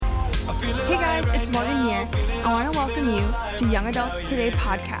I want to welcome you to Young Adults Today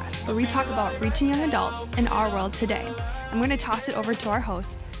podcast, where we talk about reaching young adults in our world today. I'm going to toss it over to our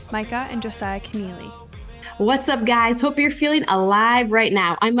hosts, Micah and Josiah Keneally. What's up, guys? Hope you're feeling alive right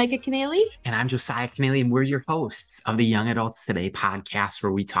now. I'm Micah Keneally. And I'm Josiah Keneally, and we're your hosts of the Young Adults Today podcast,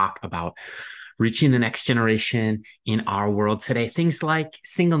 where we talk about reaching the next generation in our world today. Things like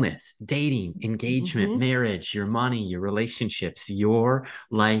singleness, dating, engagement, marriage, your money, your relationships, your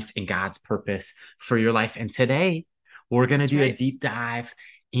life, and God's purpose for your life. And today, we're going to do a deep dive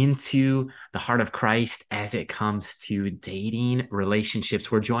into the heart of Christ as it comes to dating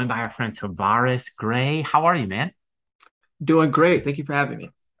relationships. We're joined by our friend Tovares. Gray, how are you, man? Doing great. Thank you for having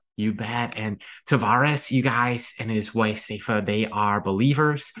me. You bet. And Tovares, you guys, and his wife, Seifa, they are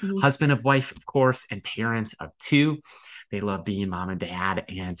believers, husband of wife, of course, and parents of two. They love being mom and dad.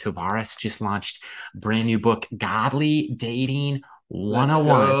 And Tovares just launched a brand new book, Godly Dating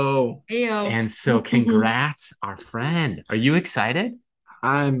 101. And so congrats, our friend. Are you excited?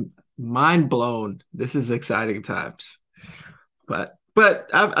 I'm mind blown. This is exciting times. But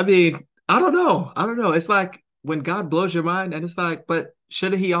I mean, I don't know. It's like when God blows your mind and it's like, but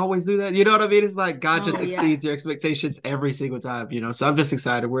shouldn't he always do that? You know what I mean? It's like God just exceeds your expectations every single time, So I'm just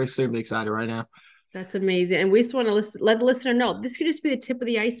excited. We're extremely excited right now. That's amazing. And we just want to let the listener know this could just be the tip of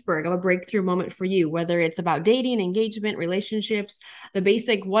the iceberg of a breakthrough moment for you, whether it's about dating, engagement, relationships, the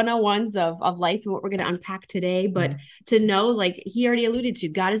basic 101s of life and what we're going to unpack today. But to know, like he already alluded to,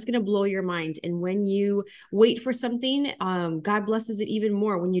 God is going to blow your mind. And when you wait for something, God blesses it even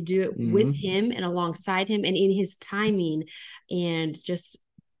more when you do it with him and alongside him and in his timing. And just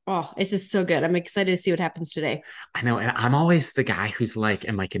it's just so good. I'm excited to see what happens today. I know. And I'm always the guy who's like,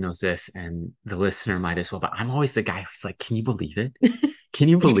 and Micah knows this, and the listener might as well, but I'm always the guy who's like, can you believe it? Can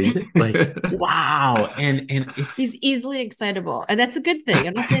you believe it? Like, wow. And he's easily excitable. And that's a good thing.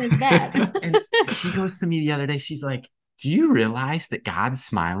 I'm not saying it's bad. And she goes to me the other day. She's like, do you realize that God's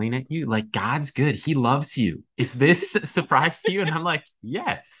smiling at you? Like, God's good. He loves you. Is this a surprise to you? And I'm like,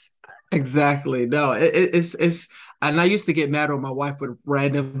 yes. Exactly. No, it's and I used to get mad when my wife would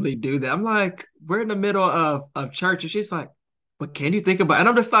randomly do that. I'm like, we're in the middle of church, and she's like, but can you think about it? And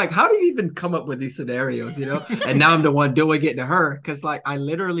I'm just like, how do you even come up with these scenarios, And now I'm the one doing it to her, because like I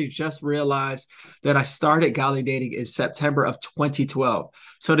literally just realized that I started Godly Dating in September of 2012.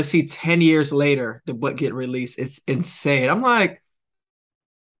 So to see 10 years later the book get released, it's insane. I'm like,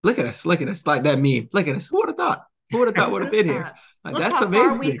 look at us, like that meme. Look at us. Who would have thought? Who would have thought would have been here? Like, Look that's how amazing.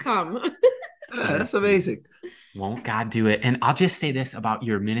 far we've come. Yeah, that's amazing. Won't God do it? And I'll just say this about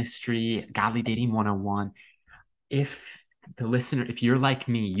your ministry, Godly Dating 101. If you're like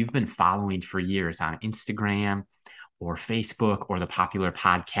me, you've been following for years on Instagram or Facebook or the popular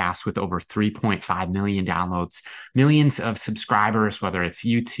podcast with over 3.5 million downloads, millions of subscribers, whether it's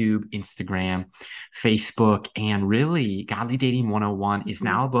YouTube, Instagram, Facebook, and really Godly Dating 101 is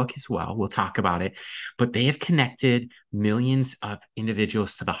now a book as well. We'll talk about it, but they have connected millions of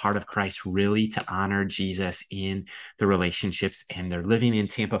individuals to the heart of Christ, really to honor Jesus in the relationships, and they're living in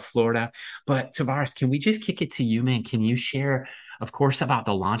Tampa, Florida. But Tovares, can we just kick it to you, man? Can you share, of course, about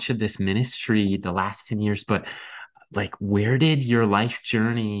the launch of this ministry the last 10 years, but like, where did your life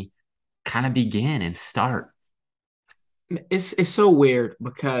journey kind of begin and start? It's so weird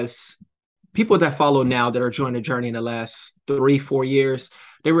because people that follow now that are joining the journey in the last 3-4 years,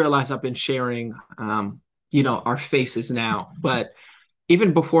 they realize I've been sharing, our faces now. But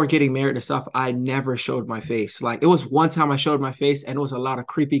even before getting married and stuff, I never showed my face. Like, it was one time I showed my face, and it was a lot of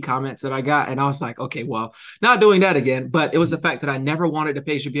creepy comments that I got. And I was like, okay, well, not doing that again. But it was the fact that I never wanted the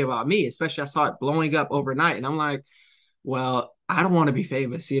page to be about me, especially I saw it blowing up overnight. And I'm like, well, I don't want to be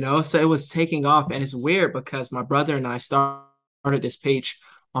famous, So it was taking off. And it's weird because my brother and I started this page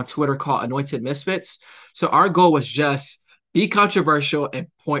on Twitter called Anointed Misfits. So our goal was just be controversial and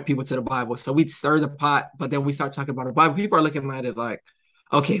point people to the Bible. So we'd stir the pot, but then we start talking about the Bible. People are looking at it like,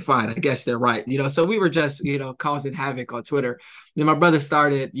 okay, fine, I guess they're right. So we were just, causing havoc on Twitter. Then my brother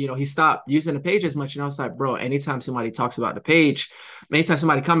started, he stopped using the page as much. And I was like, bro, anytime somebody talks about the page, anytime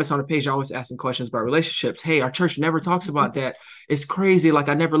somebody comments on the page, I always asking questions about relationships. Hey, our church never talks about that. It's crazy. Like,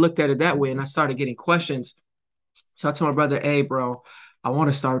 I never looked at it that way. And I started getting questions. So I told my brother, hey, bro, I want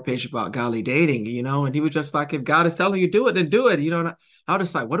to start a page about godly dating, and he was just like, if God is telling you do it, then do it, and I was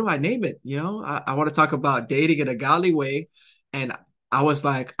just like, what do I name it? I want to talk about dating in a godly way. And I was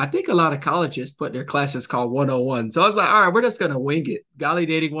like, I think a lot of colleges put their classes called 101. So I was like, all right, we're just going to wing it. Godly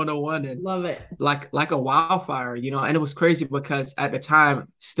Dating 101. And love it. Like a wildfire, and it was crazy because at the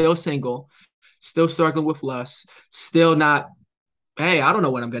time, still single, still struggling with lust, still not, hey, I don't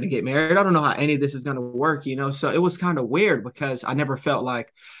know when I'm going to get married. I don't know how any of this is going to work, So it was kind of weird because I never felt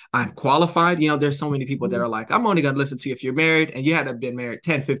like I'm qualified. There's so many people that Mhm. are like, I'm only going to listen to you if you're married, and you had to have been married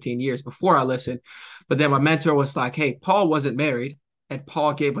 10, 15 years before I listened. But then my mentor was like, hey, Paul wasn't married, and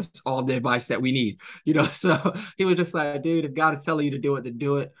Paul gave us all the advice that we need. So he was just like, dude, if God is telling you to do it, then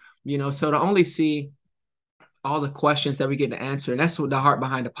do it. So to only see all the questions that we get to answer. And that's what the heart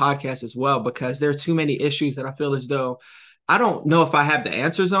behind the podcast as well, because there are too many issues that I feel as though I don't know if I have the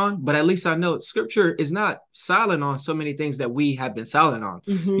answers on, but at least I know scripture is not silent on so many things that we have been silent on.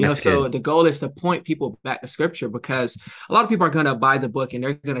 Mhm. That's So good. the goal is to point people back to scripture, because a lot of people are going to buy the book and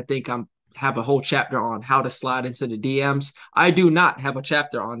they're going to think I'm have a whole chapter on how to slide into the DMs. I do not have a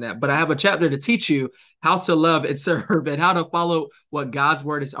chapter on that, but I have a chapter to teach you how to love and serve and how to follow what God's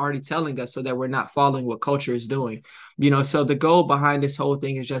word is already telling us, so that we're not following what culture is doing. So the goal behind this whole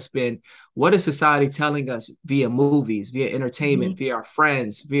thing has just been, what is society telling us via movies, via entertainment, Mhm. via our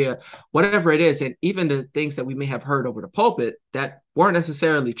friends, via whatever it is, and even the things that we may have heard over the pulpit that weren't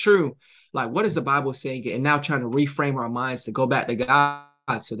necessarily true. Like, what is the Bible saying? And now trying to reframe our minds to go back to God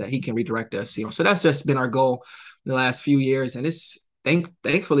so that He can redirect us. So that's just been our goal in the last few years, and it's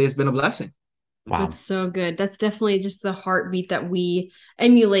thankfully it's been a blessing. That's Wow. so good. That's definitely just the heartbeat that we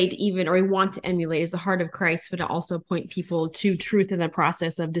emulate, even, or we want to emulate, is the heart of Christ, but to also point people to truth in the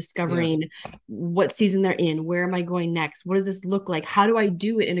process of Yeah. discovering what season they're in. Where am I going next? What does this look like? How do I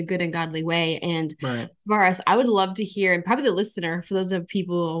do it in a good and godly way? And Right. Varas, I would love to hear, and probably the listener, for those of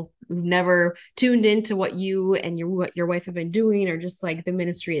people who've never tuned into what you and what your wife have been doing, or just like the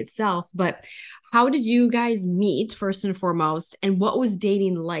ministry itself, but how did you guys meet first and foremost? And what was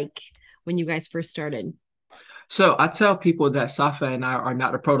dating like when you guys first started? So I tell people that Safa and I are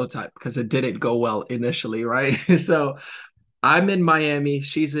not a prototype because it didn't go well initially, right? So I'm in Miami.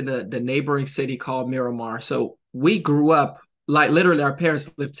 She's in the neighboring city called Miramar. So we grew up like literally our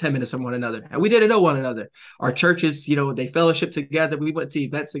parents lived 10 minutes from one another, and we didn't know one another. Our churches, they fellowship together. We went to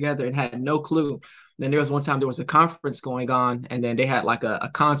events together and had no clue. Then there was one time there was a conference going on, and then they had like a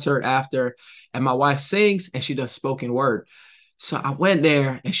concert after, and my wife sings and she does spoken word. So I went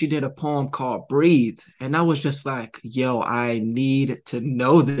there and she did a poem called Breathe. And I was just like, yo, I need to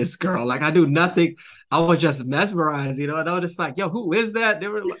know this girl. Like, I do nothing. I was just mesmerized, and I was just like, yo, who is that?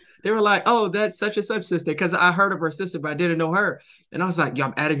 They were like, oh, that's such and such sister. Cause I heard of her sister, but I didn't know her. And I was like, yo,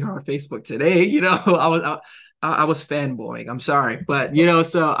 I'm adding her on Facebook today. I was fanboying. I'm sorry. But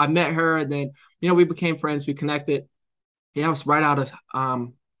so I met her, and then, we became friends, we connected. Yeah, I was right out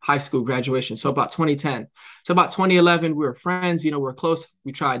of high school graduation. So about 2010. So about 2011, we were friends, we were close.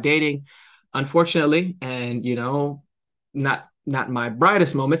 We tried dating, unfortunately. And, not my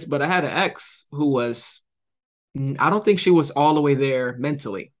brightest moments, but I had an ex who was, I don't think she was all the way there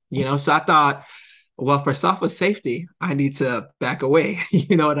mentally, So I thought, well, for Safa's safety, I need to back away,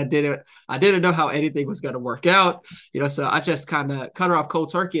 and I didn't know how anything was going to work out, so I just kind of cut her off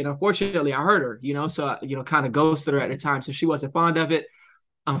cold turkey. And unfortunately, I hurt her, so, kind of ghosted her at the time. So she wasn't fond of it.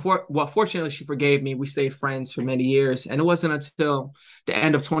 Fortunately, she forgave me. We stayed friends for many years. And it wasn't until the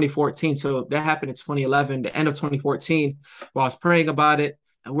end of 2014. So that happened in 2011, the end of 2014, while I was praying about it.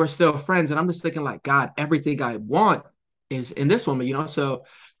 And we're still friends. And I'm just thinking, like, God, everything I want is in this woman, So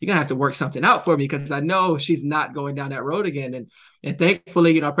you're going to have to work something out for me, because I know she's not going down that road again. And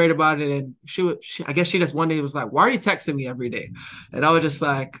thankfully, I prayed about it. And I guess she just one day was like, why are you texting me every day? And I was just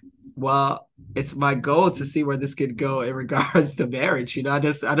like, well, it's my goal to see where this could go in regards to marriage. I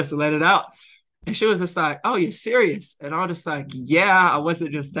just let it out. And she was just like, oh, you're serious? And I was just like, yeah, I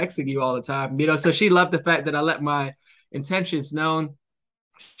wasn't just texting you all the time. So she loved the fact that I let my intentions known.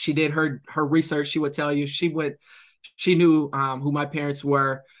 She did her research. She would tell you she knew who my parents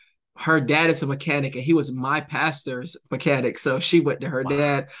were. Her dad is a mechanic, and he was my pastor's mechanic. So she went to her Wow.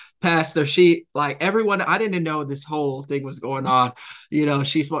 dad, pastor. She, like, everyone, I didn't know this whole thing was going on.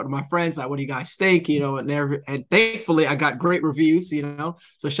 She spoke to my friends, like, what do you guys think? And thankfully I got great reviews,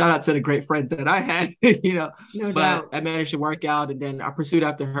 So shout out to the great friends that I had, No but doubt. I managed to work out. And then I pursued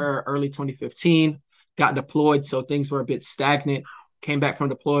after her early 2015, got deployed. So things were a bit stagnant, came back from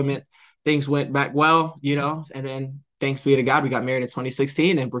deployment. Things went back well, and then thanks be to God, we got married in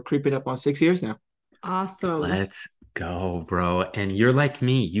 2016, and we're creeping up on 6 years now. Awesome. Let's go, bro. And you're like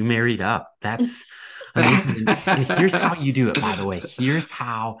me. You married up. That's amazing. And here's how you do it, by the way. Here's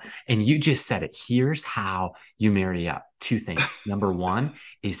how, and you just said it. Here's how you marry up. Two things. Number one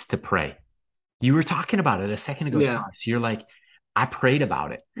is to pray. You were talking about it a second ago, Yeah. Tovares. You're like, I prayed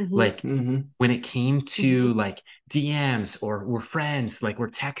about it. Mhm. Like Mm-hmm. when it came to Mhm. like DMs or we're friends, like we're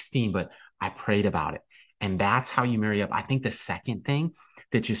texting, but I prayed about it. And that's how you marry up. I think the second thing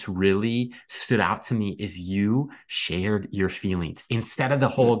that just really stood out to me is you shared your feelings instead of the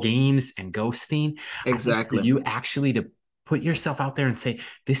Yeah. whole games and ghosting. I think for Exactly. you actually to put yourself out there and say,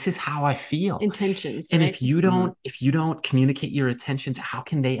 this is how I feel. Intentions, And right? if you don't communicate your intentions, how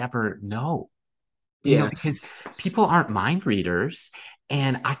can they ever know? Yeah. Because people aren't mind readers.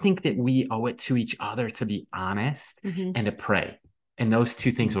 And I think that we owe it to each other to be honest and to pray. And those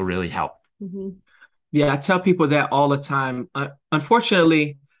two things will really help. Yeah, I tell people that all the time.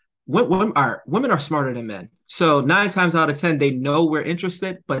 Unfortunately, women are smarter than men. So 9 times out of 10, they know we're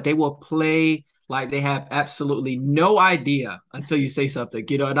interested, but they will play like they have absolutely no idea until you say something,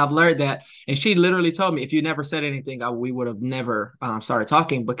 And I've learned that. And she literally told me, if you never said anything, we would have never started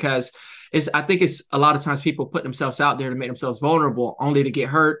talking because I think it's a lot of times people put themselves out there to make themselves vulnerable only to get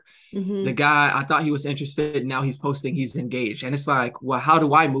hurt. The guy, I thought he was interested. Now he's posting he's engaged. And it's like, well, how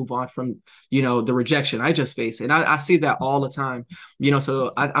do I move on from, the rejection I just faced? And I see that all the time,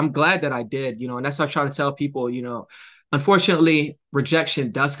 so I'm glad that I did, and that's what I try to tell people, unfortunately,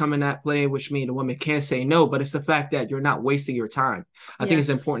 rejection does come in that play, which means the woman can say no, but it's the fact that you're not wasting your time. I think it's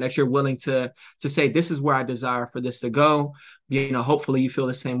important that you're willing to say, this is where I desire for this to go. Hopefully you feel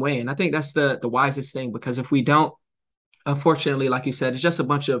the same way. And I think that's the wisest thing, because if we don't, unfortunately, like you said, it's just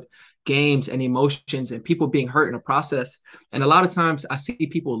a bunch of games and emotions and people being hurt in the process. And a lot of times I see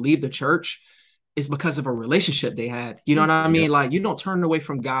people leave the church is because of a relationship they had. You know what I mean? Like, you don't turn away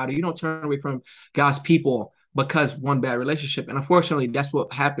from God, or you don't turn away from God's people because one bad relationship. And unfortunately, that's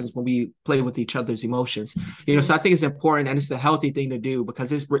what happens when we play with each other's emotions. So I think it's important, and it's the healthy thing to do,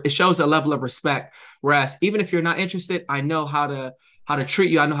 because it shows a level of respect. Whereas even if you're not interested, I know how to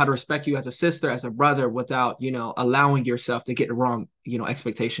treat you. I know how to respect you as a sister, as a brother, without, allowing yourself to get the wrong,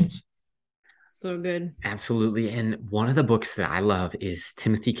 expectations. So good. Absolutely. And one of the books that I love is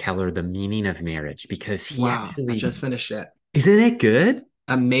Timothy Keller, The Meaning of Marriage, because I just finished that. Isn't it good?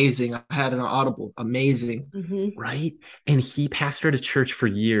 Amazing. I had it on Audible. Amazing. Right. And he pastored a church for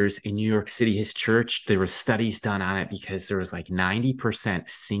years in New York City. His church, there were studies done on it because there was like 90%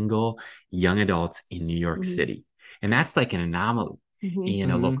 single young adults in New York City. And that's like an anomaly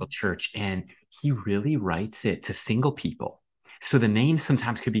in a local church. And he really writes it to single people. So the name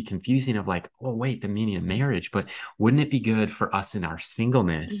sometimes could be confusing of like, oh, wait, the meaning of marriage. But wouldn't it be good for us in our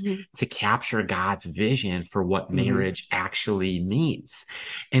singleness to capture God's vision for what marriage actually means?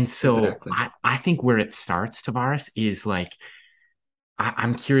 And so Exactly. I think where it starts, Tovares, is like,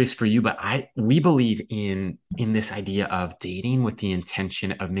 I'm curious for you, but we believe in this idea of dating with the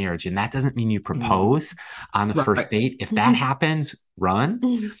intention of marriage. And that doesn't mean you propose on the first date. If that happens,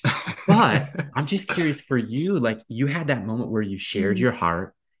 run. But I'm just curious for you, like, you had that moment where you shared your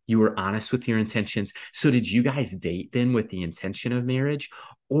heart, you were honest with your intentions. So did you guys date then with the intention of marriage?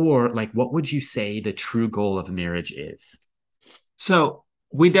 Or like, what would you say the true goal of marriage is? So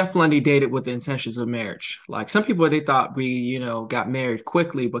we definitely dated with the intentions of marriage. Like, some people, they thought we, got married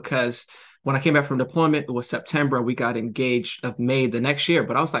quickly, because when I came back from deployment, it was September, and we got engaged of May the next year.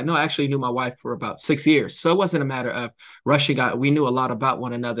 But I was like, no, I actually knew my wife for about 6 years. So it wasn't a matter of rushing out. We knew a lot about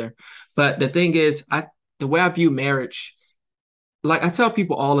one another. But the thing is, the way I view marriage, like I tell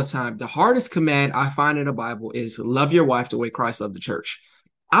people all the time, the hardest command I find in the Bible is love your wife the way Christ loved the church.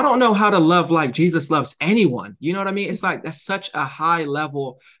 I don't know how to love like Jesus loves anyone. You know what I mean? It's like, that's such a high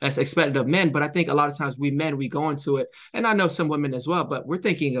level that's expected of men. But I think a lot of times we go into it, and I know some women as well, but we're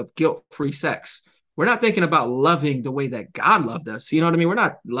thinking of guilt-free sex. We're not thinking about loving the way that God loved us. You know what I mean?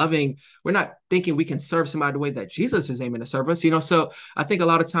 We're not thinking we can serve somebody the way that Jesus is aiming to serve us. So I think a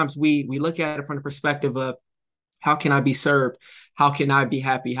lot of times we look at it from the perspective of, how can I be served? How can I be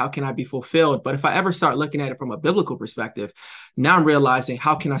happy? How can I be fulfilled? But if I ever start looking at it from a biblical perspective, now I'm realizing,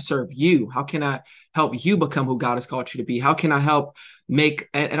 how can I serve you? How can I help you become who God has called you to be? How can I help make,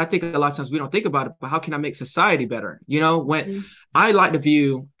 and I think a lot of times we don't think about it, but how can I make society better? When I like to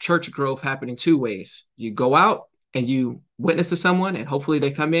view church growth happening 2 ways. You go out and you witness to someone, and hopefully they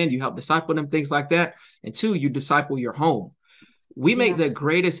come in, you help disciple them, things like that. And 2, you disciple your home. We make the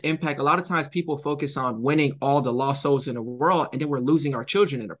greatest impact. A lot of times people focus on winning all the lost souls in the world, and then we're losing our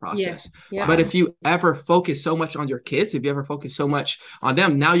children in the process. But if you ever focus so much on your kids, if you ever focus so much on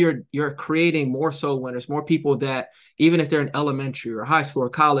them, now you're creating more soul winners, more people that, even if they're in elementary or high school or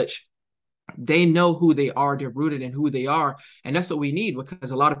college, they know who they are, they're rooted in who they are. And that's what we need,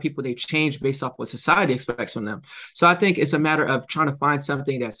 because a lot of people, they change based off what society expects from them. So I think it's a matter of trying to find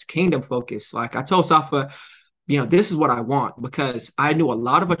something that's kingdom focused. Like I told Safa, this is what I want, because I knew a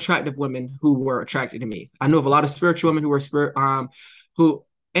lot of attractive women who were attracted to me. I knew of a lot of spiritual women who were who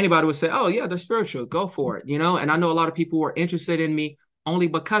anybody would say, oh yeah, they're spiritual, go for it. And I know a lot of people were interested in me only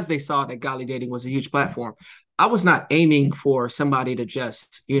because they saw that godly dating was a huge platform. I was not aiming for somebody to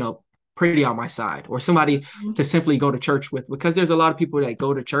just, pretty on my side, or somebody to simply go to church with, because there's a lot of people that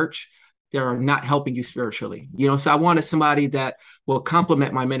go to church, that are not helping you spiritually. So I wanted somebody that will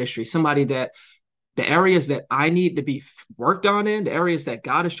complement my ministry, somebody that the areas that I need to be worked on in, the areas that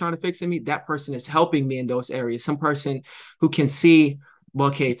God is trying to fix in me, that person is helping me in those areas. Some person who can see, well,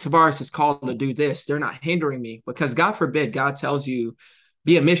 okay, Tovares is called to do this. They're not hindering me, because God forbid, God tells you,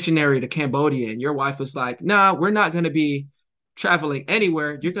 be a missionary to Cambodia. And your wife is like, nah, we're not going to be traveling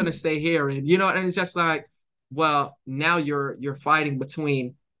anywhere. You're going to stay here. And, and it's just like, well, now you're fighting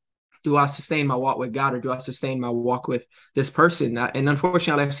between, do I sustain my walk with God, or do I sustain my walk with this person? And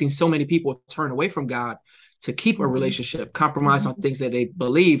unfortunately, I've seen so many people turn away from God to keep a relationship, compromise on things that they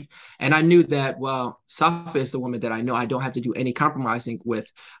believe. And I knew that, well, Safa is the woman that I know I don't have to do any compromising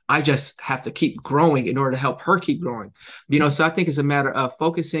with. I just have to keep growing in order to help her keep growing. So I think it's a matter of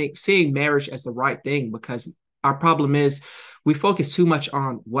seeing marriage as the right thing, because our problem is we focus too much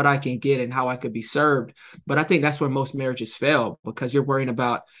on what I can get and how I could be served. But I think that's where most marriages fail, because you're worrying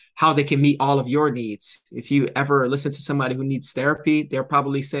about how they can meet all of your needs. If you ever listen to somebody who needs therapy, they're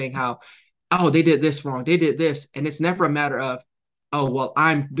probably saying how, oh, they did this wrong, they did this. And it's never a matter of, oh, well,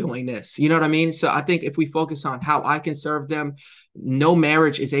 I'm doing this. You know what I mean? So I think if we focus on how I can serve them, no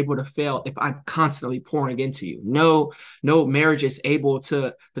marriage is able to fail if I'm constantly pouring into you. No marriage is able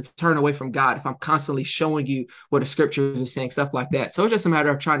to turn away from God if I'm constantly showing you what the scriptures are saying, stuff like that. So it's just a matter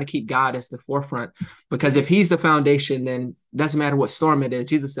of trying to keep God as the forefront, because if he's the foundation, then it doesn't matter what storm it is.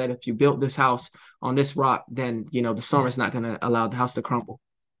 Jesus said, if you built this house on this rock, then, the storm is not going to allow the house to crumble.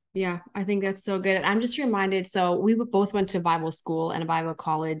 Yeah, I think that's so good. I'm just reminded, so we both went to Bible school and a Bible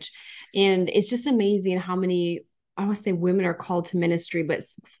college, and it's just amazing how many, I want to say women are called to ministry, but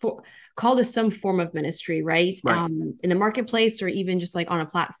called to some form of ministry, right? In the marketplace, or even just like on a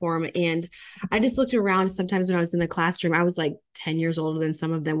platform. And I just looked around sometimes when I was in the classroom. I was like 10 years older than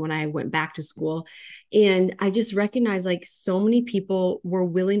some of them when I went back to school. And I just recognized like so many people were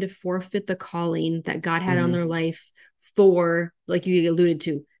willing to forfeit the calling that God had on their life for, like you alluded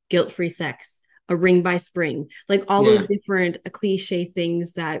to, guilt-free sex, a ring by spring, like all those different cliche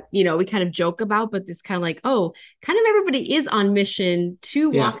things that, we kind of joke about, but it's kind of like, oh, kind of everybody is on mission to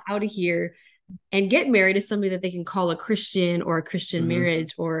walk out of here and get married to somebody that they can call a Christian, or a Christian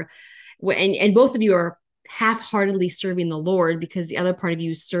marriage, or, and both of you are half-heartedly serving the Lord because the other part of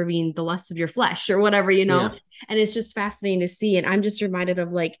you is serving the lust of your flesh or whatever, and it's just fascinating to see. And I'm just reminded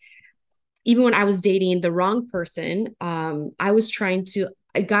of like, even when I was dating the wrong person, I was trying to,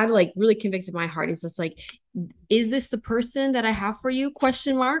 God like really convicted my heart. He's just like, is this the person that I have for you?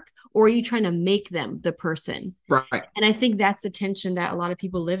 Question mark. Or are you trying to make them the person? Right. And I think that's the tension that a lot of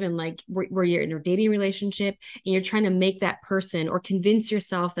people live in, like where you're in a dating relationship and you're trying to make that person, or convince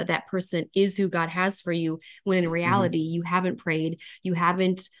yourself that that person is who God has for you, when in reality, you haven't prayed, you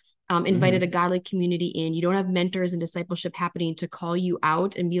haven't invited a godly community in, you don't have mentors and discipleship happening to call you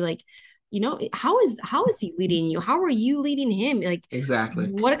out and be like, how is he leading you? How are you leading him? Like, exactly,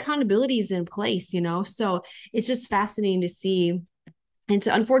 what accountability is in place, So it's just fascinating to see and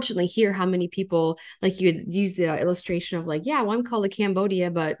to unfortunately hear how many people, like you use the illustration of like, yeah, well, I'm called to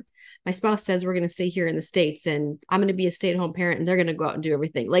Cambodia, but my spouse says we're going to stay here in the States and I'm going to be a stay-at-home parent and they're going to go out and do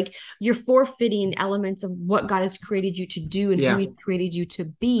everything. Like, you're forfeiting elements of what God has created you to do and who he's created you to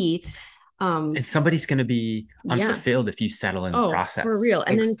be. And somebody's going to be unfulfilled if you settle in the process. For real.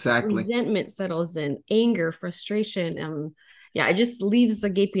 And then resentment settles in, anger, frustration. It just leaves a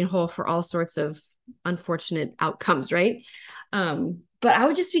gaping hole for all sorts of unfortunate outcomes, right? But I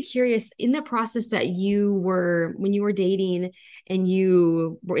would just be curious, in the process that when you were dating and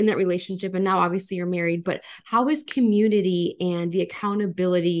you were in that relationship, and now obviously you're married, but how has community and the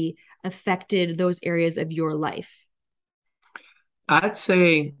accountability affected those areas of your life? I'd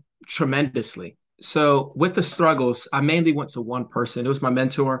say tremendously. So with the struggles, I mainly went to one person. It was my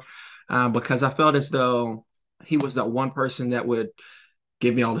mentor, because I felt as though he was the one person that would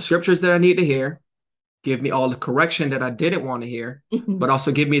give me all the scriptures that I need to hear, give me all the correction that I didn't want to hear, but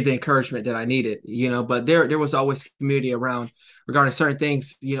also give me the encouragement that I needed, but there was always community around regarding certain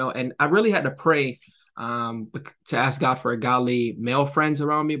things, and I really had to pray to ask God for a godly male friends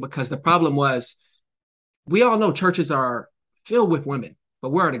around me, because the problem was, we all know churches are filled with women, but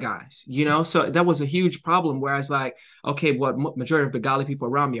where are the guys, So that was a huge problem, where I was like, okay, majority of the godly people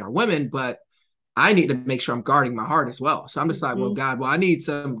around me are women, but I need to make sure I'm guarding my heart as well. So I'm just like, well, God, I need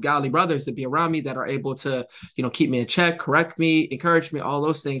some godly brothers to be around me that are able to, keep me in check, correct me, encourage me, all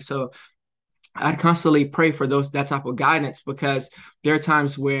those things. So I'd constantly pray for that type of guidance, because there are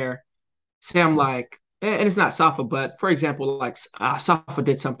times where, say, I'm like, and it's not Safa, but for example, like Safa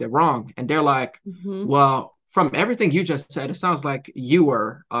did something wrong, and they're like, well, from everything you just said, it sounds like you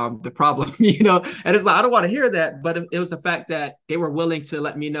were the problem, and it's like, I don't want to hear that, but it was the fact that they were willing to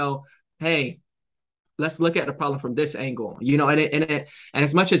let me know, hey, let's look at the problem from this angle, you know, and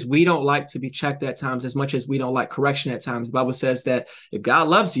as much as we don't like to be checked at times, as much as we don't like correction at times, the Bible says that if God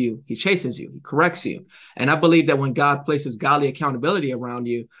loves you, he chastens you, he corrects you. And I believe that when God places godly accountability around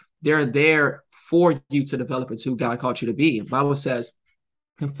you, they're there for you to develop into who God called you to be. The Bible says,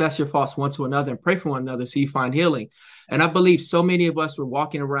 confess your faults one to another and pray for one another so you find healing. And I believe so many of us were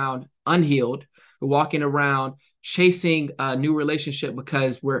walking around unhealed. We're walking around chasing a new relationship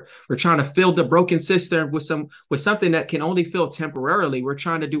because we're trying to fill the broken cistern with something that can only fill temporarily. We're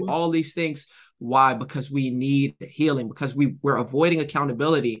trying to do all these things. Why? Because we need healing, because we're avoiding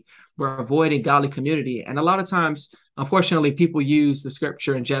accountability, we're avoiding godly community. And a lot of times, unfortunately, people use the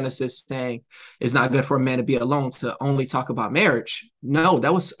scripture in Genesis saying it's not good for a man to be alone to only talk about marriage. No,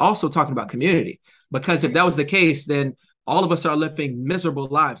 that was also talking about community. Because if that was the case, then all of us are living miserable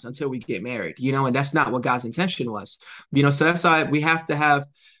lives until we get married, you know, and that's not what God's intention was, you know. So that's why we have to have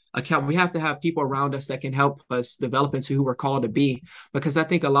we have to have people around us that can help us develop into who we're called to be. Because I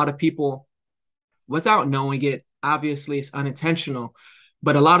think a lot of people, without knowing it, obviously it's unintentional,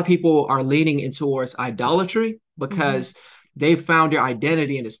 but a lot of people are leaning in towards idolatry because they've found their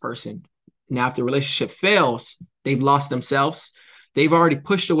identity in this person. Now, if the relationship fails, they've lost themselves. They've already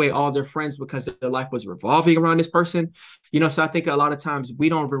pushed away all their friends because their life was revolving around this person. You know, so I think a lot of times we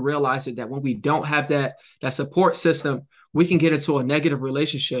don't even realize it, that when we don't have that support system, we can get into a negative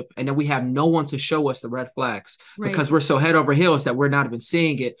relationship and then we have no one to show us the red flags because we're so head over heels that we're not even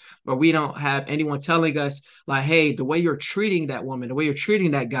seeing it, or we don't have anyone telling us like, hey, the way you're treating that woman, the way you're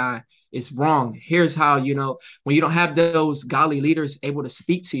treating that guy is wrong. Here's how, you know, when you don't have those godly leaders able to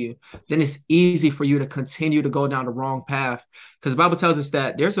speak to you, then it's easy for you to continue to go down the wrong path. Because the Bible tells us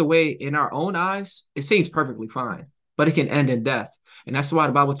that there's a way in our own eyes, it seems perfectly fine, but it can end in death. And that's why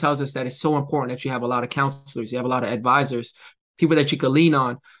the Bible tells us that it's so important that you have a lot of counselors, you have a lot of advisors, people that you can lean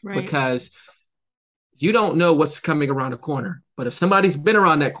on, because you don't know what's coming around the corner. But if somebody's been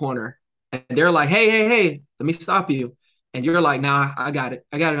around that corner and they're like, hey, let me stop you, and you're like, nah, I got it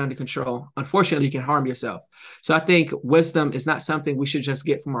under control, unfortunately, you can harm yourself. So I think wisdom is not something we should just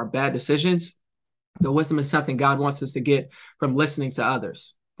get from our bad decisions. The wisdom is something God wants us to get from listening to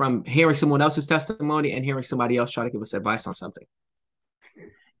others, from hearing someone else's testimony and hearing somebody else try to give us advice on something.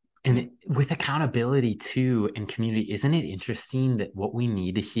 And with accountability too and community, isn't it interesting that what we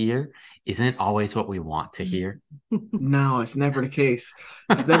need to hear isn't always what we want to hear? No, it's never the case.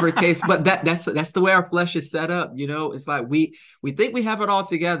 It's never the case. But that's the way our flesh is set up. You know, it's like we think we have it all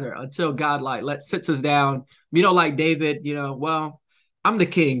together until God sits us down. You know, like David. You know, well, I'm the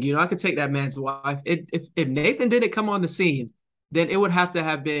king. You know, I could take that man's wife. If Nathan didn't come on the scene, then it would have to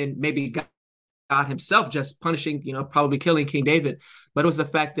have been maybe God himself just punishing, you know, probably killing King David. But it was the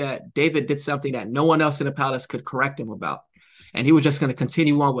fact that David did something that no one else in the palace could correct him about. And he was just going to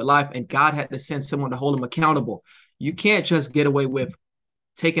continue on with life. And God had to send someone to hold him accountable. You can't just get away with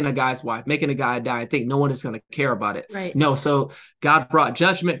taking a guy's wife, making a guy die and think no one is going to care about it. Right. No. So God brought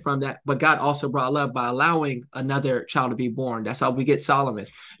judgment from that, but God also brought love by allowing another child to be born. That's how we get Solomon.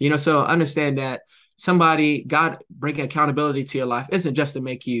 You know, so understand that God bringing accountability to your life isn't just to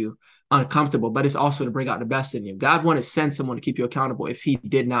make you uncomfortable, but it's also to bring out the best in you. God wanted to send someone to keep you accountable if he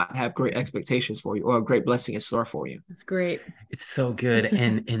did not have great expectations for you or a great blessing in store for you. That's great. It's so good.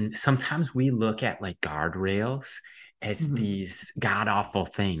 And sometimes we look at like guardrails as these god-awful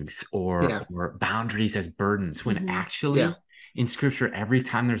things or boundaries as burdens, when actually in scripture, every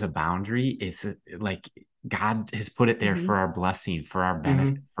time there's a boundary, it's like God has put it there for our blessing, for our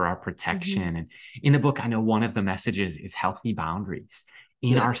benefit, for our protection. And in the book, I know one of the messages is healthy boundaries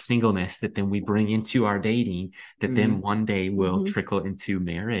in our singleness that then we bring into our dating, that then one day will trickle into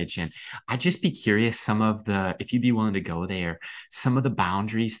marriage. And I'd just be curious, if you'd be willing to go there, some of the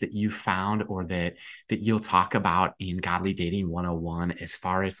boundaries that you found or that you'll talk about in Godly Dating 101, as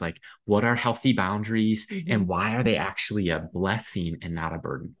far as like, what are healthy boundaries and why are they actually a blessing and not a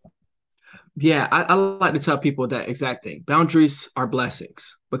burden? Yeah, I like to tell people that exact thing. Boundaries are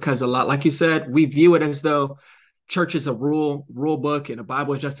blessings, because a lot, like you said, we view it as though church is a rule book and the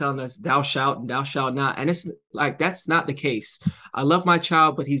Bible is just telling us thou shalt and thou shalt not. And it's like, that's not the case. I love my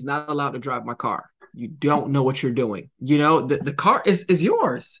child, but he's not allowed to drive my car. You don't know what you're doing. You know, the car is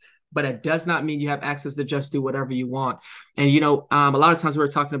yours, but it does not mean you have access to just do whatever you want. And, you know, a lot of times we're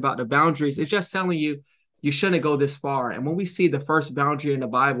talking about the boundaries. It's just telling you, you shouldn't go this far. And when we see the first boundary in the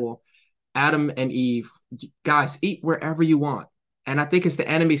Bible, Adam and Eve, guys, eat wherever you want. And I think it's the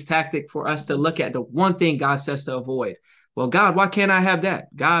enemy's tactic for us to look at the one thing God says to avoid. Well, God, why can't I have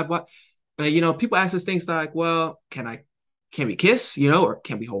that? God, what? You know, people ask us things like, well, can we kiss? You know, or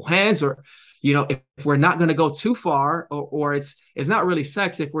can we hold hands? Or, if we're not going to go too far, or it's not really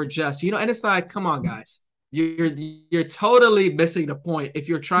sex if we're just, and it's like, come on, guys, you're totally missing the point if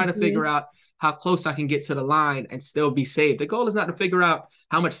you're trying to figure out how close I can get to the line and still be saved. The goal is not to figure out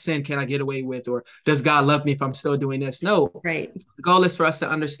how much sin can I get away with, or does God love me if I'm still doing this? No. Right. The goal is for us to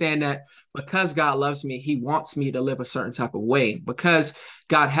understand that because God loves me, he wants me to live a certain type of way. Because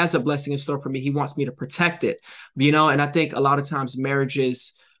God has a blessing in store for me, he wants me to protect it. And I think a lot of times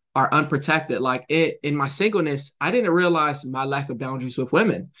marriages are unprotected. Like in my singleness, I didn't realize my lack of boundaries with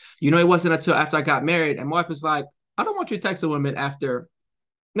women. It wasn't until after I got married and my wife was like, I don't want you to text a woman after,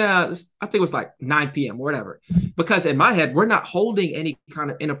 I think it was like 9 p.m. or whatever. Because in my head, we're not holding any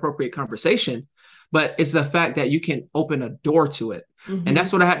kind of inappropriate conversation, but it's the fact that you can open a door to it. And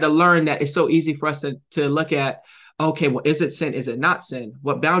that's what I had to learn, that it's so easy for us to look at, okay, well, is it sin? Is it not sin?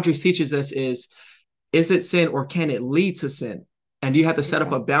 What boundaries teaches us is it sin or can it lead to sin? And you have to set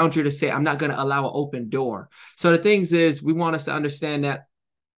up a boundary to say, I'm not going to allow an open door. So the things is, we want us to understand that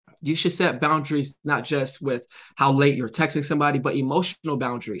you should set boundaries, not just with how late you're texting somebody, but emotional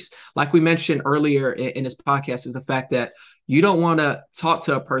boundaries. Like we mentioned earlier in this podcast, is the fact that you don't want to talk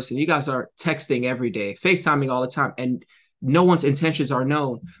to a person. You guys are texting every day, FaceTiming all the time, and no one's intentions are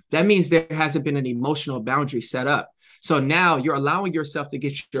known. That means there hasn't been an emotional boundary set up. So now you're allowing yourself to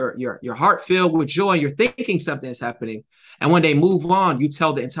get your heart filled with joy. You're thinking something is happening. And when they move on, you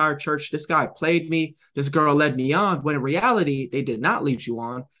tell the entire church, this guy played me, this girl led me on. When in reality, they did not lead you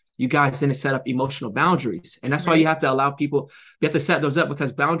on. You guys didn't set up emotional boundaries. And that's why you have to allow people, you have to set those up,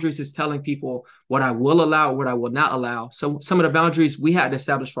 because boundaries is telling people what I will allow, what I will not allow. So some of the boundaries we had to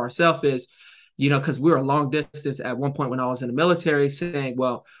establish for ourselves is, because we were long distance at one point when I was in the military, saying,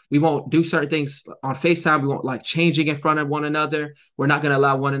 well, we won't do certain things on FaceTime. We won't like changing in front of one another. We're not going to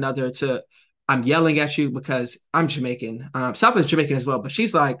allow one another to, I'm yelling at you because I'm Jamaican. South is Jamaican as well, but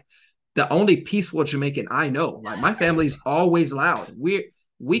she's like the only peaceful Jamaican I know. Like my family's always loud.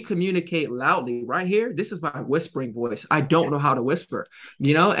 We communicate loudly right here. This is my whispering voice. I don't know how to whisper,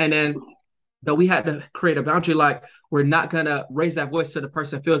 and then but we had to create a boundary, like we're not going to raise that voice so the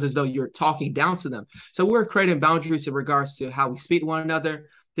person feels as though you're talking down to them. So we're creating boundaries in regards to how we speak to one another,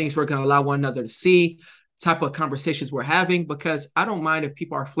 things we're going to allow one another to see, type of conversations we're having, because I don't mind if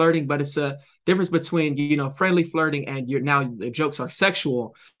people are flirting, but it's a difference between, friendly flirting and now the jokes are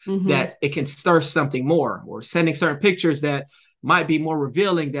sexual, that it can stir something more, or sending certain pictures that might be more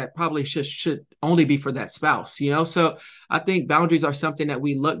revealing that probably should only be for that spouse, So I think boundaries are something that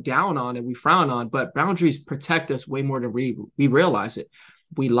we look down on and we frown on, but boundaries protect us way more than we realize it.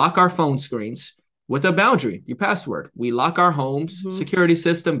 We lock our phone screens with a boundary, your password. We lock our homes, security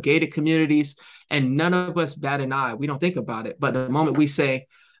system, gated communities, and none of us bat an eye. We don't think about it. But the moment we say,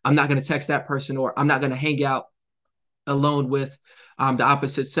 I'm not going to text that person, or I'm not going to hang out alone with the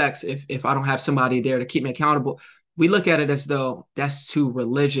opposite sex if I don't have somebody there to keep me accountable, we look at it as though that's too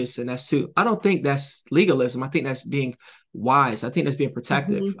religious, and I don't think that's legalism. I think that's being wise. I think that's being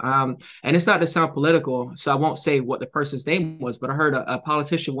protective. And it's not to sound political, so I won't say what the person's name was, but I heard a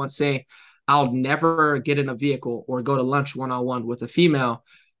politician once say, I'll never get in a vehicle or go to lunch one-on-one with a female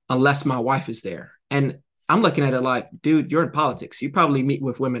unless my wife is there. And I'm looking at it like, dude, you're in politics. You probably meet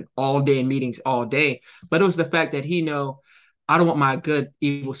with women all day in meetings all day. But it was the fact that I don't want my good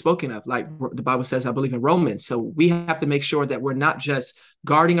evil spoken of, like the Bible says, I believe in Romans. So we have to make sure that we're not just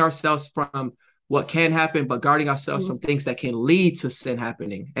guarding ourselves from what can happen, but guarding ourselves from things that can lead to sin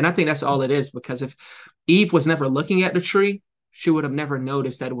happening. And I think that's all it is, because if Eve was never looking at the tree, she would have never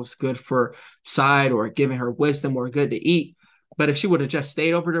noticed that it was good for side or giving her wisdom or good to eat. But if she would have just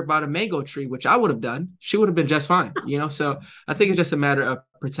stayed over there by the mango tree, which I would have done, she would have been just fine, So I think it's just a matter of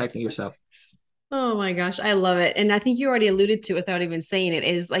protecting yourself. Oh my gosh, I love it. And I think you already alluded to it without even saying it,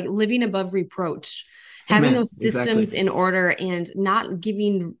 is like living above reproach, having those systems in order and not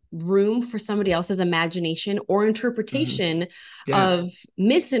giving room for somebody else's imagination or interpretation of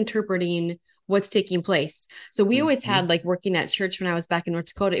misinterpreting what's taking place. So we always had, like working at church when I was back in North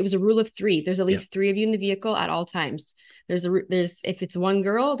Dakota, it was a rule of 3. There's at least 3 of you in the vehicle at all times. There's if it's one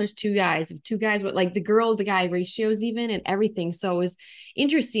girl, there's 2 guys. If 2 guys, but like the girl to guy ratios even and everything. So it was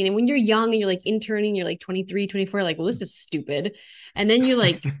interesting. And when you're young and you're like interning, you're like 23, 24, like, well, this is stupid. And then you're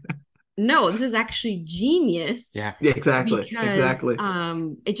like, no, this is actually genius. Yeah, exactly. Because, exactly.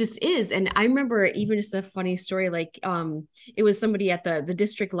 It just is. And I remember even just a funny story, like, it was somebody at the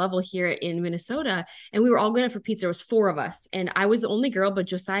district level here in Minnesota, and we were all going out for pizza. There was 4 of us, and I was the only girl, but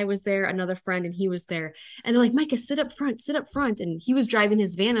Josiah was there, another friend, and he was there. And they're like, Micah, sit up front. And he was driving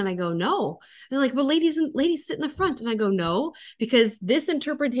his van, and I go, no. And they're like, well, ladies sit in the front. And I go, no, because this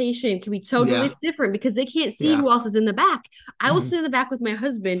interpretation can be totally different, because they can't see who else is in the back. I will sit in the back with my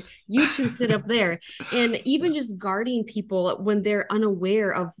husband. You You two sit up there. And even just guarding people when they're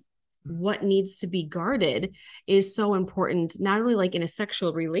unaware of what needs to be guarded is so important, not only like in a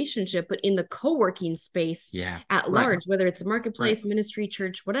sexual relationship, but in the co-working space at large, whether it's a marketplace, ministry,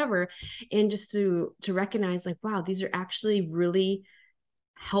 church, whatever. And just to recognize like, wow, these are actually really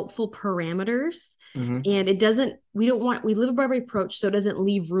helpful parameters. And it doesn't, we live by reproach, so it doesn't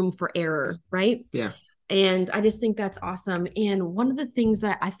leave room for error, right? Yeah. And I just think that's awesome. And one of the things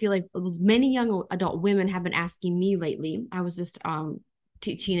that I feel like many young adult women have been asking me lately, I was just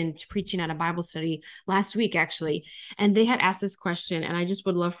teaching and preaching at a Bible study last week, actually, and they had asked this question, and I just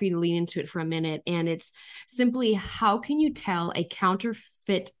would love for you to lean into it for a minute. And it's simply, how can you tell a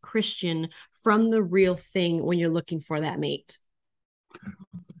counterfeit Christian from the real thing when you're looking for that mate?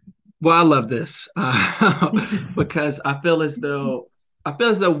 Well, I love this because I feel as though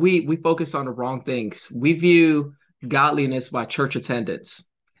we focus on the wrong things. We view godliness by church attendance.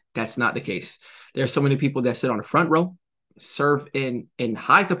 That's not the case. There are so many people that sit on the front row, serve in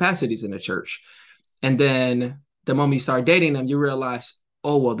high capacities in the church, and then the moment you start dating them, you realize,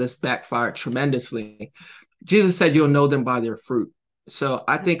 oh well, this backfired tremendously. Jesus said, "You'll know them by their fruit." So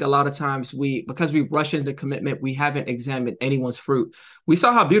I think a lot of times because we rush into commitment, we haven't examined anyone's fruit. We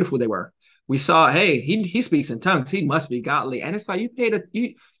saw how beautiful they were. We saw, hey, he speaks in tongues. He must be godly. And it's like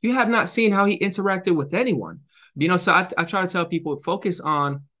you have not seen how he interacted with anyone. So I try to tell people, focus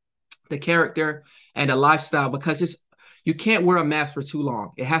on the character and the lifestyle, because you can't wear a mask for too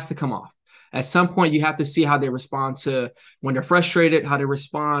long. It has to come off. At some point, you have to see how they respond to when they're frustrated, how they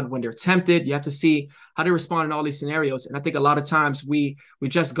respond when they're tempted. You have to see how they respond in all these scenarios. And I think a lot of times we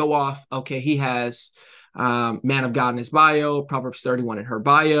just go off, okay, he has man of God in his bio, Proverbs 31 in her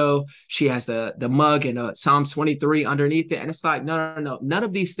bio. She has the mug and Psalms 23 underneath it. And it's like, no. None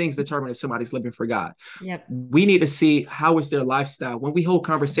of these things determine if somebody's living for God. Yep. We need to see how is their lifestyle. When we hold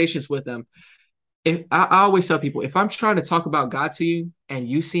conversations with them, I always tell people, if I'm trying to talk about God to you and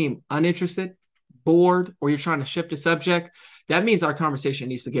you seem uninterested, bored, or you're trying to shift the subject, that means our conversation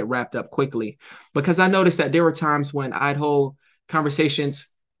needs to get wrapped up quickly. Because I noticed that there were times when I'd hold conversations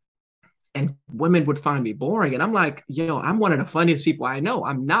and women would find me boring. And I'm like, I'm one of the funniest people I know.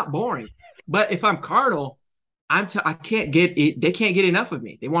 I'm not boring. But if I'm carnal, I can't get it. They can't get enough of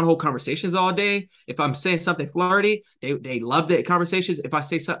me. They want to hold conversations all day. If I'm saying something flirty, they love the conversations. If I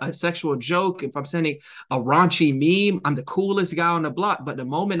say a sexual joke, if I'm sending a raunchy meme, I'm the coolest guy on the block. But the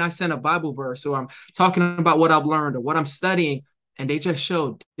moment I send a Bible verse, or I'm talking about what I've learned or what I'm studying, and they just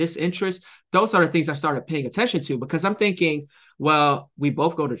showed disinterest, those are the things I started paying attention to, because I'm thinking, well, we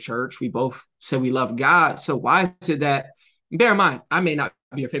both go to church. We both say we love God. So why is it that, bear in mind, I may not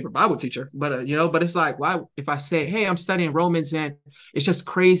be your favorite Bible teacher, but but it's like, why, if I say, hey, I'm studying Romans and it's just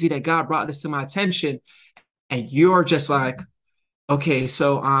crazy that God brought this to my attention, and you're just like, okay,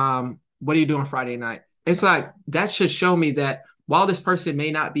 so what are you doing Friday night? It's like, that should show me that while this person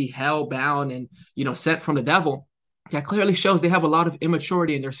may not be hell bound and sent from the devil, that clearly shows they have a lot of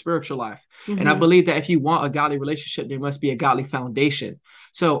immaturity in their spiritual life. And I believe that if you want a godly relationship, there must be a godly foundation.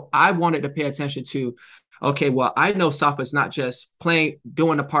 So I wanted to pay attention to, okay, well, I know Safa's not just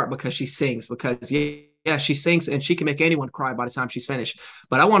doing the part because she sings, because yeah, she sings and she can make anyone cry by the time she's finished.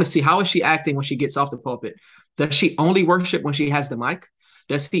 But I want to see, how is she acting when she gets off the pulpit? Does she only worship when she has the mic?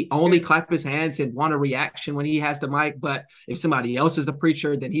 Does he only clap his hands and want a reaction when he has the mic? But if somebody else is the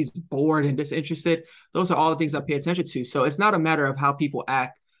preacher, then he's bored and disinterested. Those are all the things I pay attention to. So it's not a matter of how people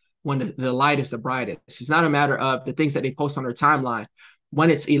act when the light is the brightest. It's not a matter of the things that they post on their timeline. When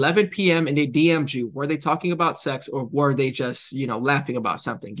it's 11 p.m. and they DM'd you, were they talking about sex, or were they just, laughing about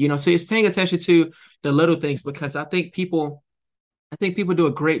something? So it's paying attention to the little things, because I think people do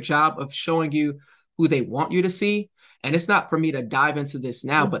a great job of showing you who they want you to see. And it's not for me to dive into this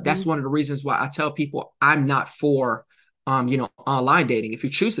now, but that's one of the reasons why I tell people I'm not for, online dating. If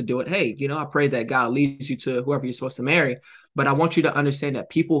you choose to do it, hey, I pray that God leads you to whoever you're supposed to marry. But I want you to understand that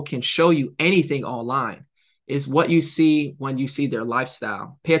people can show you anything online. Is what you see when you see their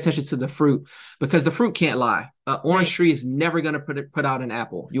lifestyle. Pay attention to the fruit, because the fruit can't lie. An orange tree is never going to put out an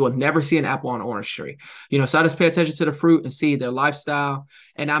apple. You will never see an apple on an orange tree. So I just pay attention to the fruit and see their lifestyle.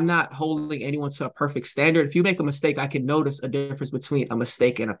 And I'm not holding anyone to a perfect standard. If you make a mistake, I can notice a difference between a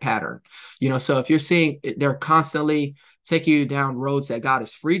mistake and a pattern. So if you're seeing they're constantly taking you down roads that God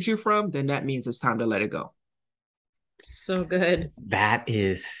has freed you from, then that means it's time to let it go. So good. That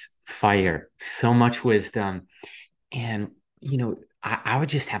is fire. So much wisdom. And, I would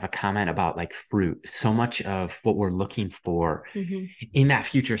just have a comment about like fruit. So much of what we're looking for in that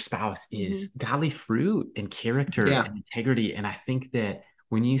future spouse is godly fruit and character and integrity. And I think that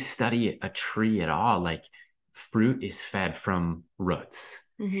when you study a tree at all, like fruit is fed from roots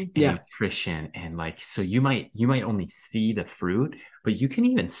and Yeah. nutrition, and like, so you might only see the fruit, but you can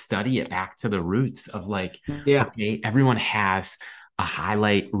even study it back to the roots of like, Yeah. okay, everyone has a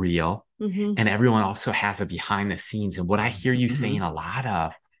highlight reel, Mm-hmm. and everyone also has a behind the scenes. And what I hear you saying Mhm. a lot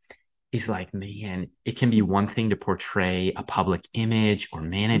of is like, man, it can be one thing to portray a public image or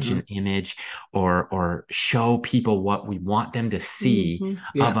manage Mhm. an image or show people what we want them to see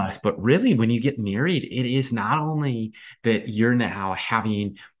Mm-hmm. of Yeah. us. But really, when you get married, it is not only that you're now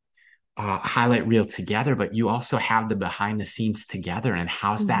having a highlight reel together, but you also have the behind the scenes together. And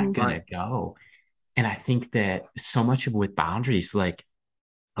how's that Mm-hmm. going Right. to go? And I think that so much of with boundaries, like,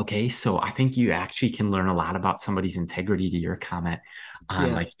 okay, so I think you actually can learn a lot about somebody's integrity to your comment on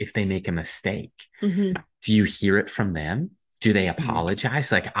Yeah. like if they make a mistake. Mm-hmm. Do you hear it from them? Do they Mhm. apologize?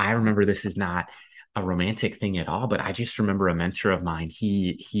 Like I remember, this is not a romantic thing at all, but I just remember a mentor of mine.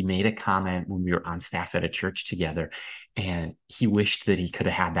 He made a comment when we were on staff at a church together, and he wished that he could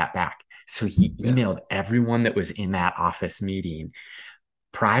have had that back. So he Yeah. emailed everyone that was in that office meeting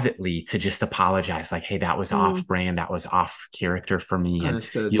privately to just apologize, like, hey, that was Mm-hmm. off brand, that was off character for me, and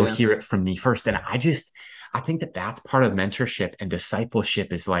Understood. you'll Yeah. hear it from me first. And I think that that's part of mentorship and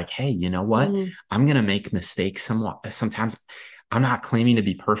discipleship, is like, hey, you know what, Mm-hmm. I'm gonna make mistakes sometimes. I'm not claiming to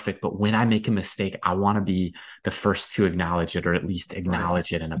be perfect, but when I make a mistake, I want to be the first to acknowledge it, or at least Right.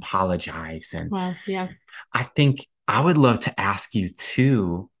 acknowledge it and apologize. And Wow. Yeah. I think I would love to ask you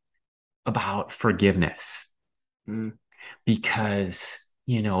too about forgiveness, Mm. because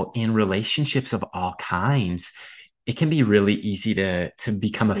in relationships of all kinds, it can be really easy to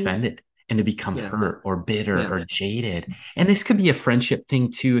become Mm-hmm. offended and to become Yeah. hurt or bitter Yeah. or jaded. And this could be a friendship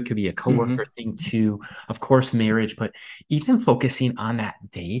thing too, it could be a coworker Mhm. thing too, of course marriage, but even focusing on that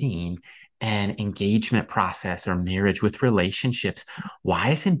dating and engagement process or marriage with relationships. Why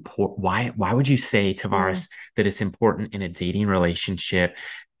would you say, Tovares, that it's important in a dating relationship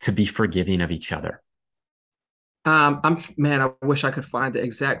to be forgiving of each other? Man, I wish I could find the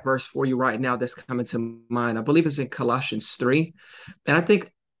exact verse for you right now that's coming to mind. I believe it's in Colossians 3. And I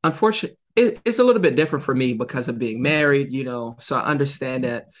think, unfortunately, it's a little bit different for me because of being married, So I understand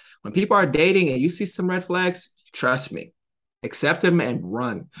that when people are dating and you see some red flags, trust me, accept them and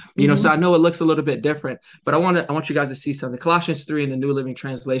run. So Mm-hmm. I know it looks a little bit different, but I want you guys to see something. Colossians 3 in the New Living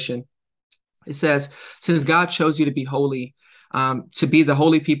Translation. It says, since God chose you to be holy, to be the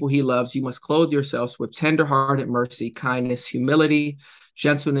holy people he loves, you must clothe yourselves with tenderhearted mercy, kindness, humility,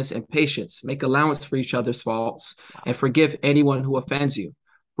 gentleness, and patience. Make allowance for each other's faults and forgive anyone who offends you.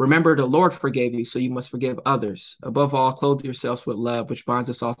 Remember, the Lord forgave you, so you must forgive others. Above all, clothe yourselves with love, which binds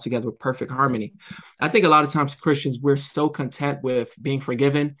us all together with perfect harmony. I think a lot of times Christians, we're so content with being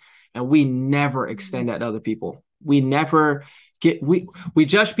forgiven, and we never extend that to other people. We never get we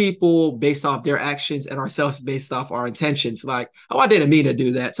judge people based off their actions and ourselves based off our intentions. Like, oh, I didn't mean to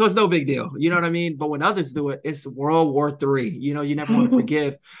do that, so it's no big deal. You know what I mean? But when others do it, it's World War III. You never want to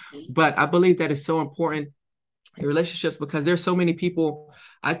forgive. But I believe that is so important in relationships because there's so many people.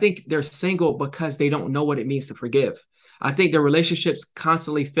 I think they're single because they don't know what it means to forgive. I think their relationships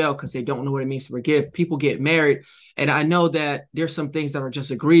constantly fail because they don't know what it means to forgive. People get married, and I know that there's some things that are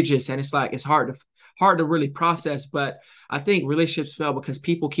just egregious, and it's like it's hard to really process. But I think relationships fail because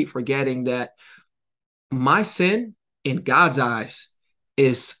people keep forgetting that my sin in God's eyes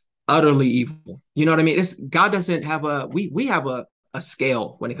is utterly evil. You know what I mean? God doesn't have we have a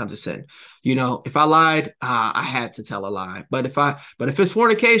scale when it comes to sin. If I lied, I had to tell a lie. But if it's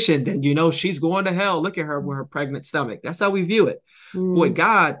fornication, then she's going to hell. Look at her with her pregnant stomach. That's how we view it. Boy, Mm-hmm.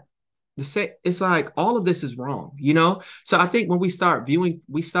 God, it's like all of this is wrong. So I think when we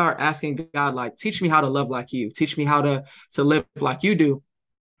start asking God, like, teach me how to love like you, teach me how to live like you do,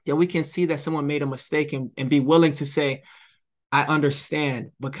 then we can see that someone made a mistake and be willing to say, I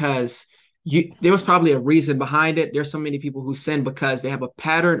understand, because there was probably a reason behind it. There's so many people who sin because they have a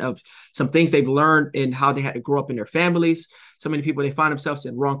pattern of some things they've learned in how they had to grow up in their families. So many people, they find themselves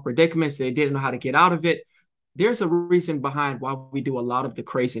in wrong predicaments. They didn't know how to get out of it. There's a reason behind why we do a lot of the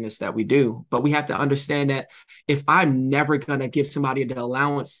craziness that we do. But we have to understand that if I'm never going to give somebody the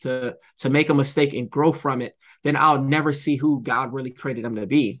allowance to make a mistake and grow from it, then I'll never see who God really created them to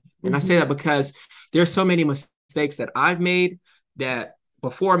be. And I say that because there's so many mistakes that I've made that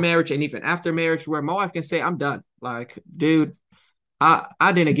before marriage and even after marriage, where my wife can say, I'm done. Like, dude,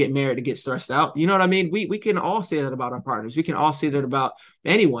 I didn't get married to get stressed out. You know what I mean? We can all say that about our partners. We can all say that about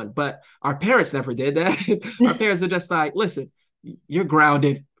anyone, but our parents never did that. Our parents are just like, listen, you're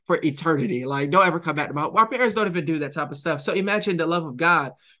grounded for eternity. Like, don't ever come back to my home. Our parents don't even do that type of stuff. So imagine the love of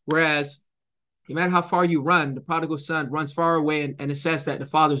God. Whereas no matter how far you run, the prodigal son runs far away, and it says that the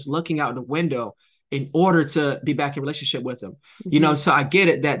father's looking out the window in order to be back in relationship with them. Mm-hmm. So I get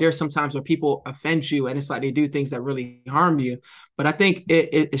it that there's some times where people offend you and it's like they do things that really harm you. But I think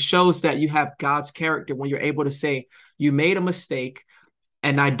it shows that you have God's character when you're able to say, you made a mistake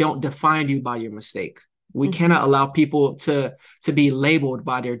and I don't define you by your mistake. We cannot allow people to be labeled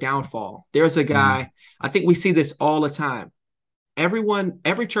by their downfall. There's a guy, I think we see this all the time.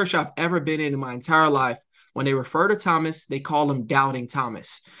 Every church I've ever been in my entire life, when they refer to Thomas, they call him Doubting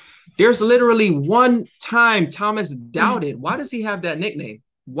Thomas. There's literally one time Thomas doubted. Why does he have that nickname?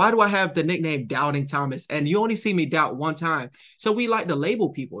 Why do I have the nickname Doubting Thomas? And you only see me doubt one time. So we like to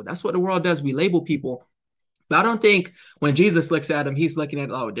label people. That's what the world does. We label people. But I don't think when Jesus looks at him, he's looking at,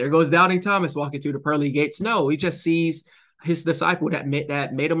 oh, there goes Doubting Thomas walking through the pearly gates. No, he just sees his disciple that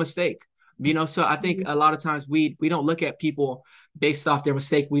made a mistake. So I think a lot of times we don't look at people based off their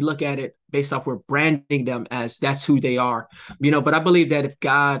mistake. We look at it based off we're branding them as that's who they are. But I believe that if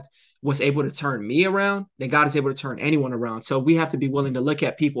God was able to turn me around, then God is able to turn anyone around. So we have to be willing to look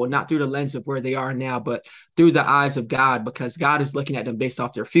at people not through the lens of where they are now, but through the eyes of God, because God is looking at them based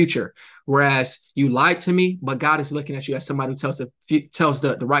off their future. Whereas you lied to me, but God is looking at you as somebody who tells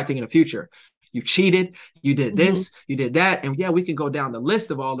the right thing in the future. You cheated, you did this, you did that. And yeah, we can go down the list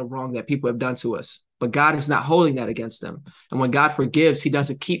of all the wrong that people have done to us, but God is not holding that against them. And when God forgives, he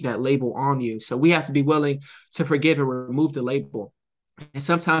doesn't keep that label on you. So we have to be willing to forgive and remove the label. And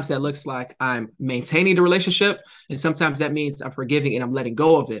sometimes that looks like I'm maintaining the relationship. And sometimes that means I'm forgiving and I'm letting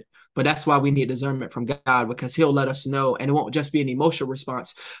go of it. But that's why we need discernment from God, because he'll let us know. And it won't just be an emotional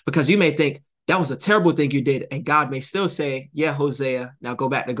response, because you may think that was a terrible thing you did. And God may still say, yeah, Hosea, now go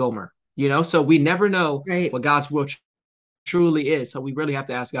back to Gomer. So we never know what God's will truly is. So we really have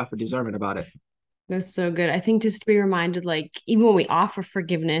to ask God for discernment about it. That's so good. I think just to be reminded, like, even when we offer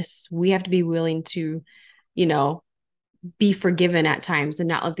forgiveness, we have to be willing to, be forgiven at times and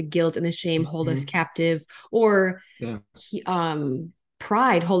not let the guilt and the shame hold us captive, or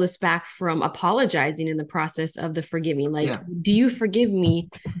pride hold us back from apologizing in the process of the forgiving. Like, do you forgive me?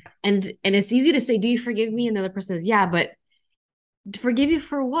 And it's easy to say, do you forgive me? And the other person says, yeah, but to forgive you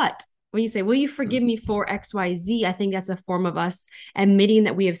for what? When you say, will you forgive me for XYZ? I think that's a form of us admitting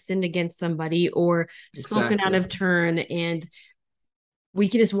that we have sinned against somebody or spoken out of turn. And we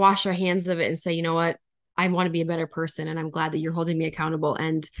can just wash our hands of it and say, you know what? I want to be a better person, and I'm glad that you're holding me accountable.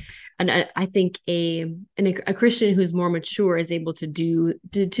 And I think a Christian who's more mature is able to do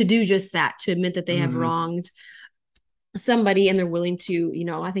just that, to admit that they have wronged somebody, and they're willing to,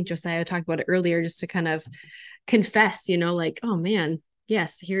 I think Josiah talked about it earlier, just to kind of confess, like, oh man,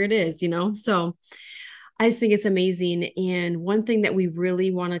 yes, here it is, So I just think it's amazing. And one thing that we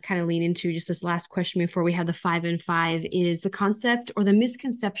really want to kind of lean into, just this last question before we have the 5 and 5, is the concept or the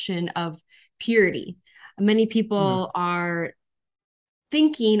misconception of purity. Many people are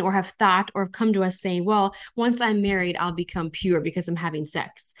thinking or have thought or have come to us saying, well, once I'm married, I'll become pure because I'm having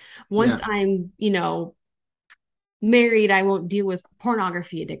sex. Once I'm, married, I won't deal with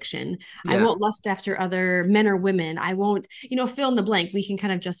pornography addiction. I won't lust after other men or women. I won't, fill in the blank. We can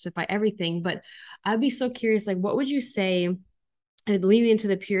kind of justify everything. But I'd be so curious, like, what would you say, and leaning into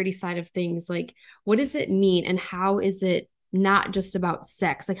the purity side of things, like, what does it mean, and how is it not just about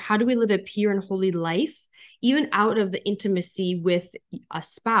sex? Like, how do we live a pure and holy life, even out of the intimacy with a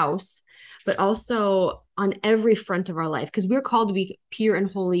spouse, but also on every front of our life? Because we're called to be pure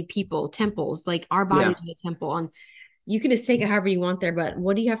and holy people, temples, like our bodies is a temple. And you can just take it however you want there, but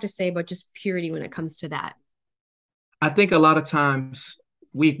what do you have to say about just purity when it comes to that? I think a lot of times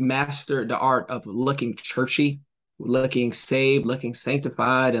we've mastered the art of looking churchy, looking saved, looking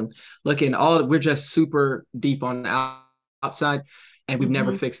sanctified, and we're just super deep on the outside, and we've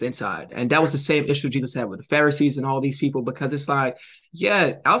never fixed inside. And that was the same issue Jesus had with the Pharisees and all these people, because it's like,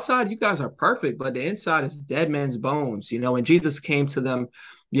 yeah, outside you guys are perfect, but the inside is dead man's bones, and Jesus came to them,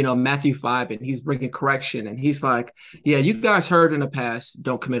 Matthew 5, and he's bringing correction, and he's like, yeah, you guys heard in the past,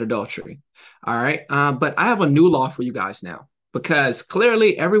 don't commit adultery. All right. But I have a new law for you guys now, because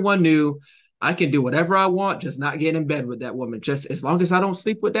clearly everyone knew I can do whatever I want, just not get in bed with that woman. Just as long as I don't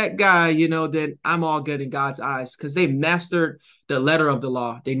sleep with that guy, then I'm all good in God's eyes, because they mastered the letter of the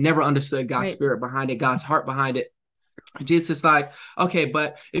law. They never understood God's spirit behind it, God's heart behind it. Jesus is like, okay,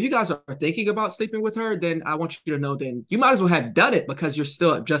 but if you guys are thinking about sleeping with her, then I want you to know, then you might as well have done it, because you're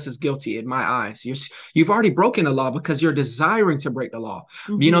still just as guilty in my eyes. You've already broken the law because you're desiring to break the law.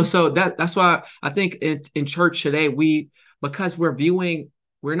 So that's why I think in church today, because we're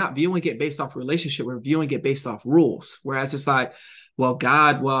not viewing it based off relationship, we're viewing it based off rules. Whereas it's like, well,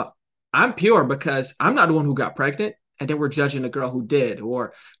 I'm pure because I'm not the one who got pregnant, and then we're judging the girl who did.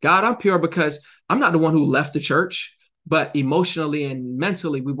 Or God, I'm pure because I'm not the one who left the church. but emotionally and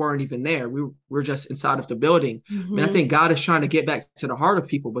mentally, we weren't even there. We were just inside of the building. Mm-hmm. And I think God is trying to get back to the heart of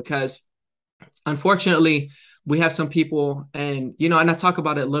people because unfortunately, we have some people, and and I talk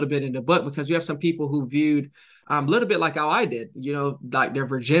about it a little bit in the book because we have some people who viewed a little bit like how I did, like their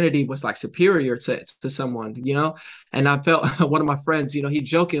virginity was like superior to someone, and I felt one of my friends, he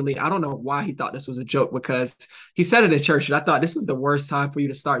jokingly, I don't know why he thought this was a joke because he said it in church, and I thought this was the worst time for you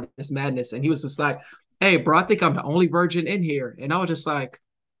to start this madness, and he was just like, "Hey, bro, I think I'm the only virgin in here," and I was just like,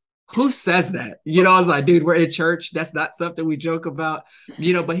 who says that? I was like, dude, we're in church. That's not something we joke about,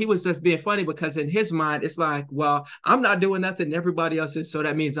 but he was just being funny because in his mind, it's like, well, I'm not doing nothing. Everybody else is. So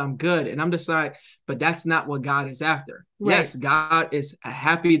that means I'm good. And I'm just like, but that's not what God is after. Right. Yes, God is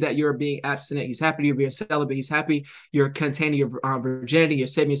happy that you're being abstinent. He's happy you're being celibate. He's happy you're containing your virginity. You're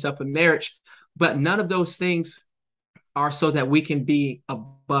saving yourself in marriage. But none of those things are so that we can be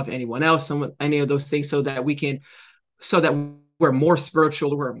above anyone else. And any of those things so that we're more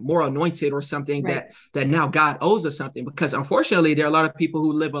spiritual, we're more anointed or something, right, that now God owes us something. Because unfortunately, there are a lot of people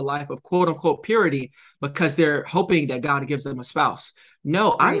who live a life of quote unquote purity because they're hoping that God gives them a spouse.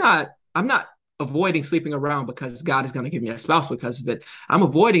 No, right. I'm not avoiding sleeping around because God is going to give me a spouse because of it. I'm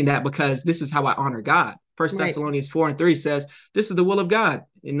avoiding that because this is how I honor God. First right. Thessalonians 4:3 says, this is the will of God.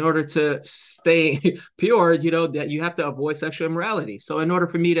 In order to stay pure, that you have to avoid sexual immorality. So in order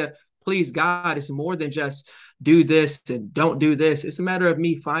for me to please God, it's more than just do this and don't do this. It's a matter of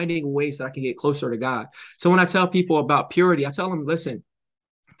me finding ways that I can get closer to God. So when I tell people about purity, I tell them, listen,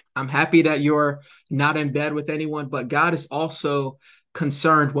 I'm happy that you're not in bed with anyone, but God is also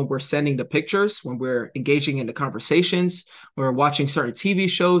concerned when we're sending the pictures, when we're engaging in the conversations, when we're watching certain TV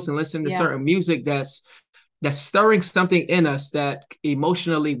shows and listening to certain music that's stirring something in us that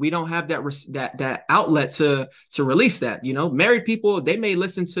emotionally we don't have that outlet to release that. Married people, they may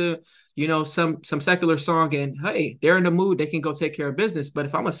listen to some secular song and hey, they're in the mood, they can go take care of business. But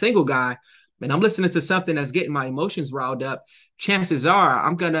if I'm a single guy and I'm listening to something that's getting my emotions riled up, chances are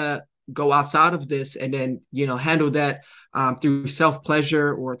I'm gonna go outside of this and then handle that through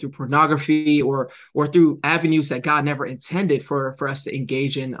self-pleasure or through pornography or through avenues that God never intended for us to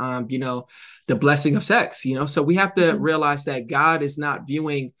engage in, the blessing of sex. So we have to realize that God is not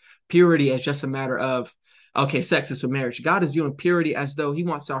viewing purity as just a matter of, okay, sex is for marriage. God is viewing purity as though he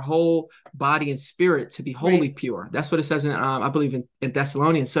wants our whole body and spirit to be wholly pure. That's what it says in, I believe in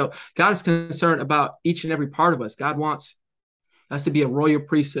Thessalonians. So God is concerned about each and every part of us. God wants us to be a royal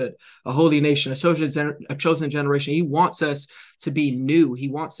priesthood, a holy nation, a chosen generation. He wants us to be new. He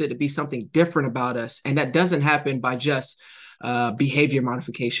wants it to be something different about us. And that doesn't happen by just behavior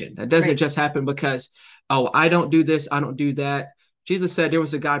modification. That doesn't just happen because, oh, I don't do this, I don't do that. Jesus said there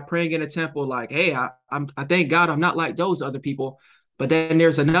was a guy praying in a temple like, hey, I thank God I'm not like those other people. But then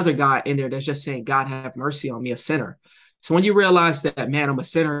there's another guy in there that's just saying, God, have mercy on me, a sinner. So when you realize that, man, I'm a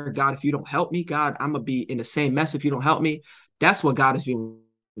sinner, God, if you don't help me, God, I'm going to be in the same mess if you don't help me. That's what God is viewing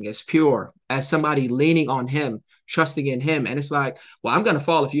as pure, as somebody leaning on him, trusting in him. And it's like, well, I'm going to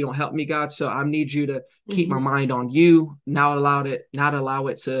fall if you don't help me, God. So I need you to keep my mind on you, not allow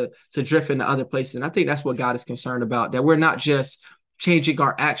it to drift into other places. And I think that's what God is concerned about, that we're not just changing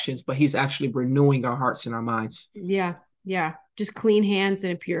our actions, but he's actually renewing our hearts and our minds. Yeah. Yeah. Just clean hands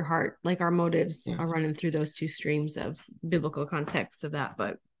and a pure heart. Like our motives are running through those two streams of biblical context of that.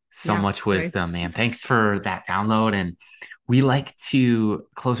 But so much wisdom, man. Thanks for that download. And we like to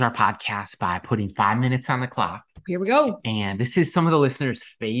close our podcast by putting 5 minutes on the clock. Here we go. And this is some of the listeners'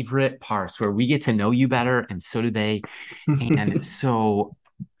 favorite parts where we get to know you better, and so do they. And so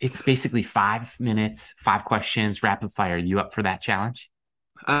it's basically 5 minutes, 5 questions, rapid fire. Are you up for that challenge?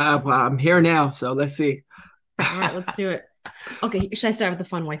 Well, I'm here now, so let's see. All right, let's do it. Okay, should I start with the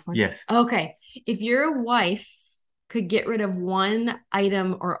fun wife one? Yes. Okay. If your wife could get rid of one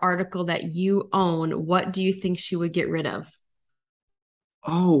item or article that you own, what do you think she would get rid of?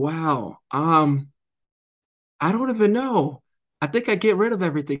 Oh, wow. I don't even know. I think I get rid of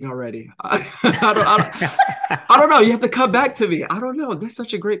everything already. I don't know. You have to come back to me. I don't know. That's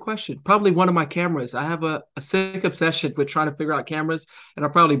such a great question. Probably one of my cameras. I have a sick obsession with trying to figure out cameras, and I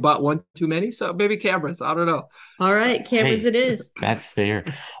probably bought one too many. So maybe cameras. I don't know. All right, cameras it is. That's fair.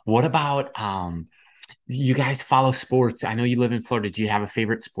 What about you guys follow sports? I know you live in Florida. Do you have a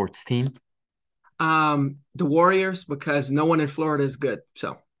favorite sports team? The Warriors, because no one in Florida is good.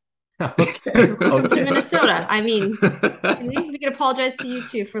 So Welcome to Minnesota. I mean, we can apologize to you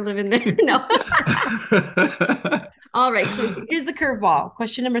too for living there. No. All right. So here's the curveball.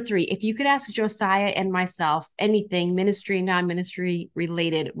 Question number 3. If you could ask Josiah and myself anything ministry, non-ministry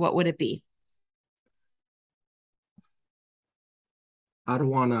related, what would it be? I don't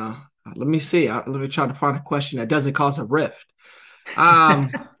want to Let me see. Let me try to find a question that doesn't cause a rift.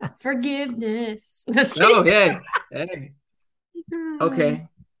 Um, Forgiveness. Just oh, kidding. hey. Okay.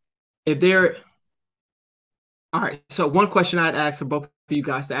 If there, all right. So one question I'd ask for both of you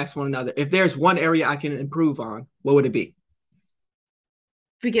guys to ask one another. If there's one area I can improve on, what would it be?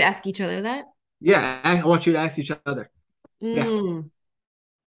 If we could ask each other that. Yeah, I want you to ask each other. Yeah. Mm.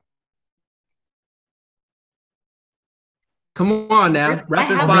 Come on now. I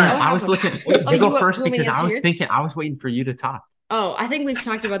Rapid have Oh one. man, Oh, I fire. I have was one. looking. Wait, Oh, you go you first want me to because I answer was yours? thinking I was waiting for you to talk. Oh, I think we've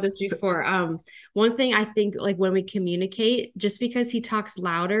talked about this before. One thing I think like when we communicate, just because he talks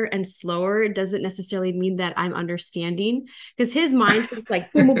louder and slower doesn't necessarily mean that I'm understanding. Because his mind is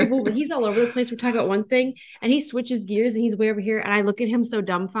like boom, boom, boom, boom. He's all over the place. We're talking about one thing and he switches gears and he's way over here. And I look at him so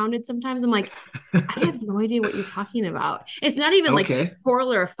dumbfounded sometimes. I'm like, I have no idea what you're talking about. It's not even like Okay.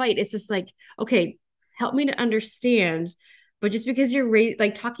 quarrel or a fight. It's just like, okay, help me to understand. But just because you're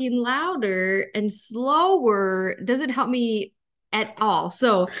like talking louder and slower doesn't help me at all.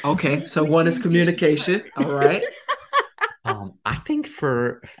 So Okay. just in So the one is communication part. communication. All right. I think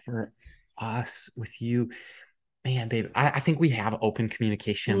for us with you, man, babe, I think we have open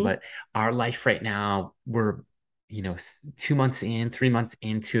communication, Mhm. but our life right now, we're 2 months in, 3 months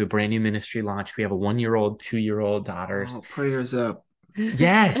into a brand new ministry launch. We have a 1-year-old, 2-year-old daughters. Oh, prayers up.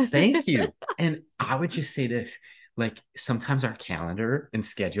 Yes, thank you. And I would just say this, like sometimes our calendar and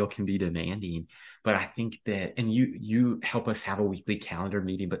schedule can be demanding, but I think that, and you help us have a weekly calendar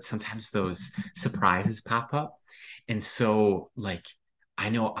meeting, but sometimes those surprises pop up. And so like I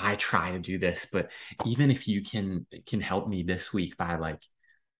know I try to do this, but even if you can help me this week by like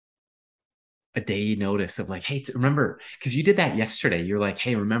a day notice of like, hey, remember, because you did that yesterday. You're like,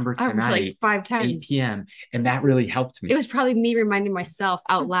 hey, remember I was like tonight, 8 5 times. p.m. And that really helped It me. was probably me reminding myself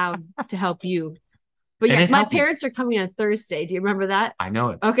out loud to help you. But And yes, it my helped me. parents are coming on Thursday. Do you remember that? I know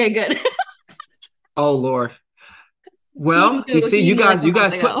it. Okay, good. Oh Lord. He Well, you knew. see, He knew like a you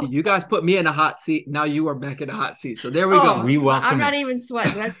month guys ago. put me in the hot seat. Now you are back in the hot seat. So there we go. Oh, We well, I'm welcome not it. even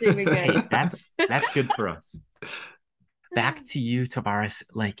sweating. That's even Hey, good. that's good for us. Back to you, Tovares.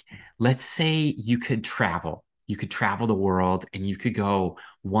 Like, let's say you could travel. You could travel the world and you could go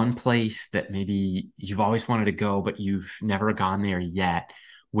one place that maybe you've always wanted to go, but you've never gone there yet.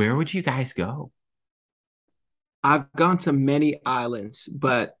 Where would you guys go? I've gone to many islands,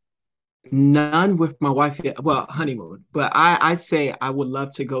 but none with my wife yet. Well, honeymoon. But I'd say I would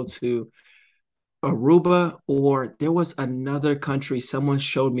love to go to Aruba, or there was another country someone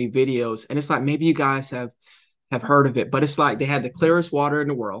showed me videos, and it's like maybe you guys have heard of it, but it's like they have the clearest water in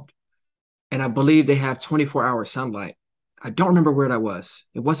the world, and I believe they have 24-hour sunlight. I don't remember where that was.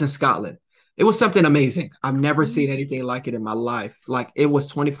 It wasn't Scotland. It was something amazing. I've never seen anything like it in my life. Like it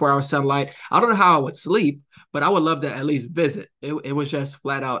was 24-hour sunlight. I don't know how I would sleep, but I would love to at least visit. It was just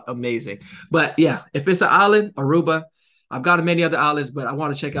flat out amazing. But yeah, if it's an island, Aruba, I've got many other islands, but I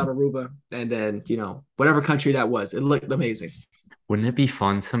want to check out Aruba and then, whatever country that was. It looked amazing. Wouldn't it be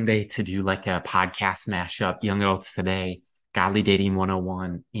fun someday to do like a podcast mashup, Young Adults Today, Godly Dating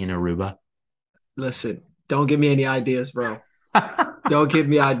 101 in Aruba? Listen, don't give me any ideas, bro. Don't give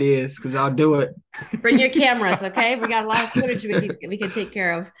me ideas because I'll do it. Bring your cameras, okay? We got a lot of footage we can take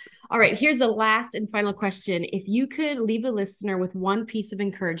care of. All right, here's the last and final question. If you could leave a listener with one piece of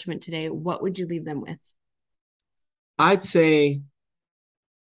encouragement today, what would you leave them with? I'd say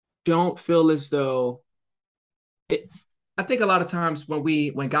don't feel as though it, I think a lot of times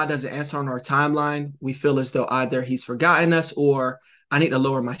when God doesn't answer on our timeline, we feel as though either he's forgotten us or I need to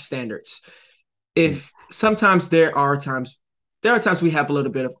lower my standards. If sometimes there are times we have a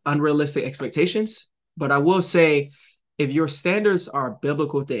little bit of unrealistic expectations, but I will say if your standards are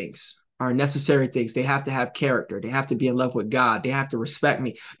biblical things, are necessary things, they have to have character, they have to be in love with God, they have to respect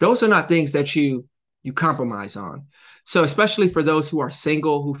me. Those are not things that you compromise on. So especially for those who are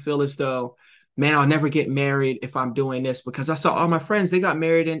single who feel as though, man, I'll never get married if I'm doing this because I saw all my friends, they got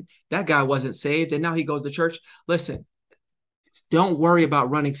married and that guy wasn't saved and now he goes to church. Listen, don't worry about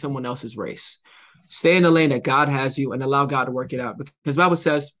running someone else's race. Stay in the lane that God has you and allow God to work it out. Because the Bible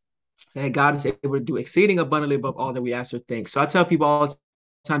says that God is able to do exceeding abundantly above all that we ask or think. So I tell people all the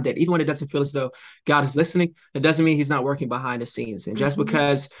time that even when it doesn't feel as though God is listening, it doesn't mean he's not working behind the scenes. And just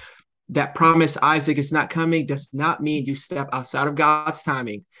because that promise Isaac is not coming does not mean you step outside of God's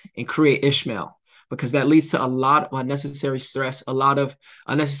timing and create Ishmael, because that leads to a lot of unnecessary stress, a lot of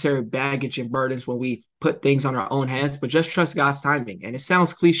unnecessary baggage and burdens when we put things on our own hands. But just trust God's timing. And it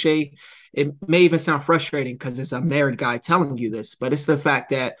sounds cliche. It may even sound frustrating because it's a married guy telling you this, but it's the fact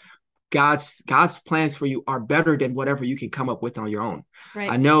that God's plans for you are better than whatever you can come up with on your own. Right.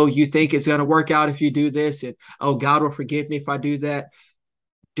 I know you think it's going to work out if you do this, and oh, God will forgive me if I do that.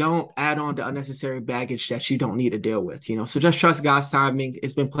 don't add on the unnecessary baggage that you don't need to deal with, So just trust God's timing.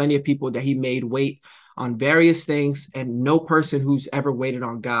 It's been plenty of people that he made wait on various things, and no person who's ever waited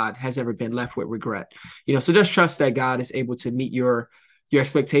on God has ever been left with regret. So just trust that God is able to meet your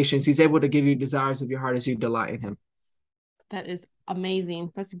expectations. He's able to give you desires of your heart as you delight in him. That is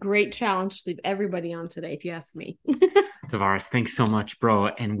amazing. That's a great challenge to leave everybody on today, if you ask me. Tovares, thanks so much, bro.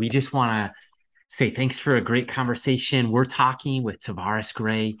 And we just want to say thanks for a great conversation. We're talking with Tovares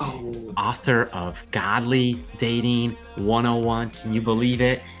Gray, author of Godly Dating 101. Can you believe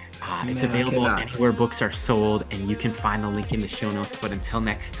it? It's available anywhere books are sold, and you can find the link in the show notes. But until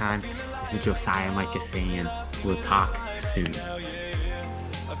next time, this is Josiah and Micah saying we'll talk soon.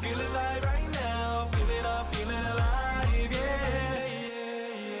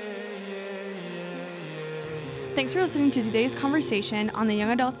 Thanks for listening to today's conversation on the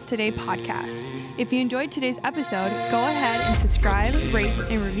Young Adults Today podcast. If you enjoyed today's episode, go ahead and subscribe, rate,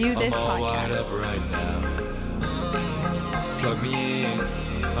 and review this podcast. Plug me in,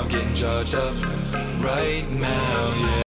 I'm getting charged up right now, yeah.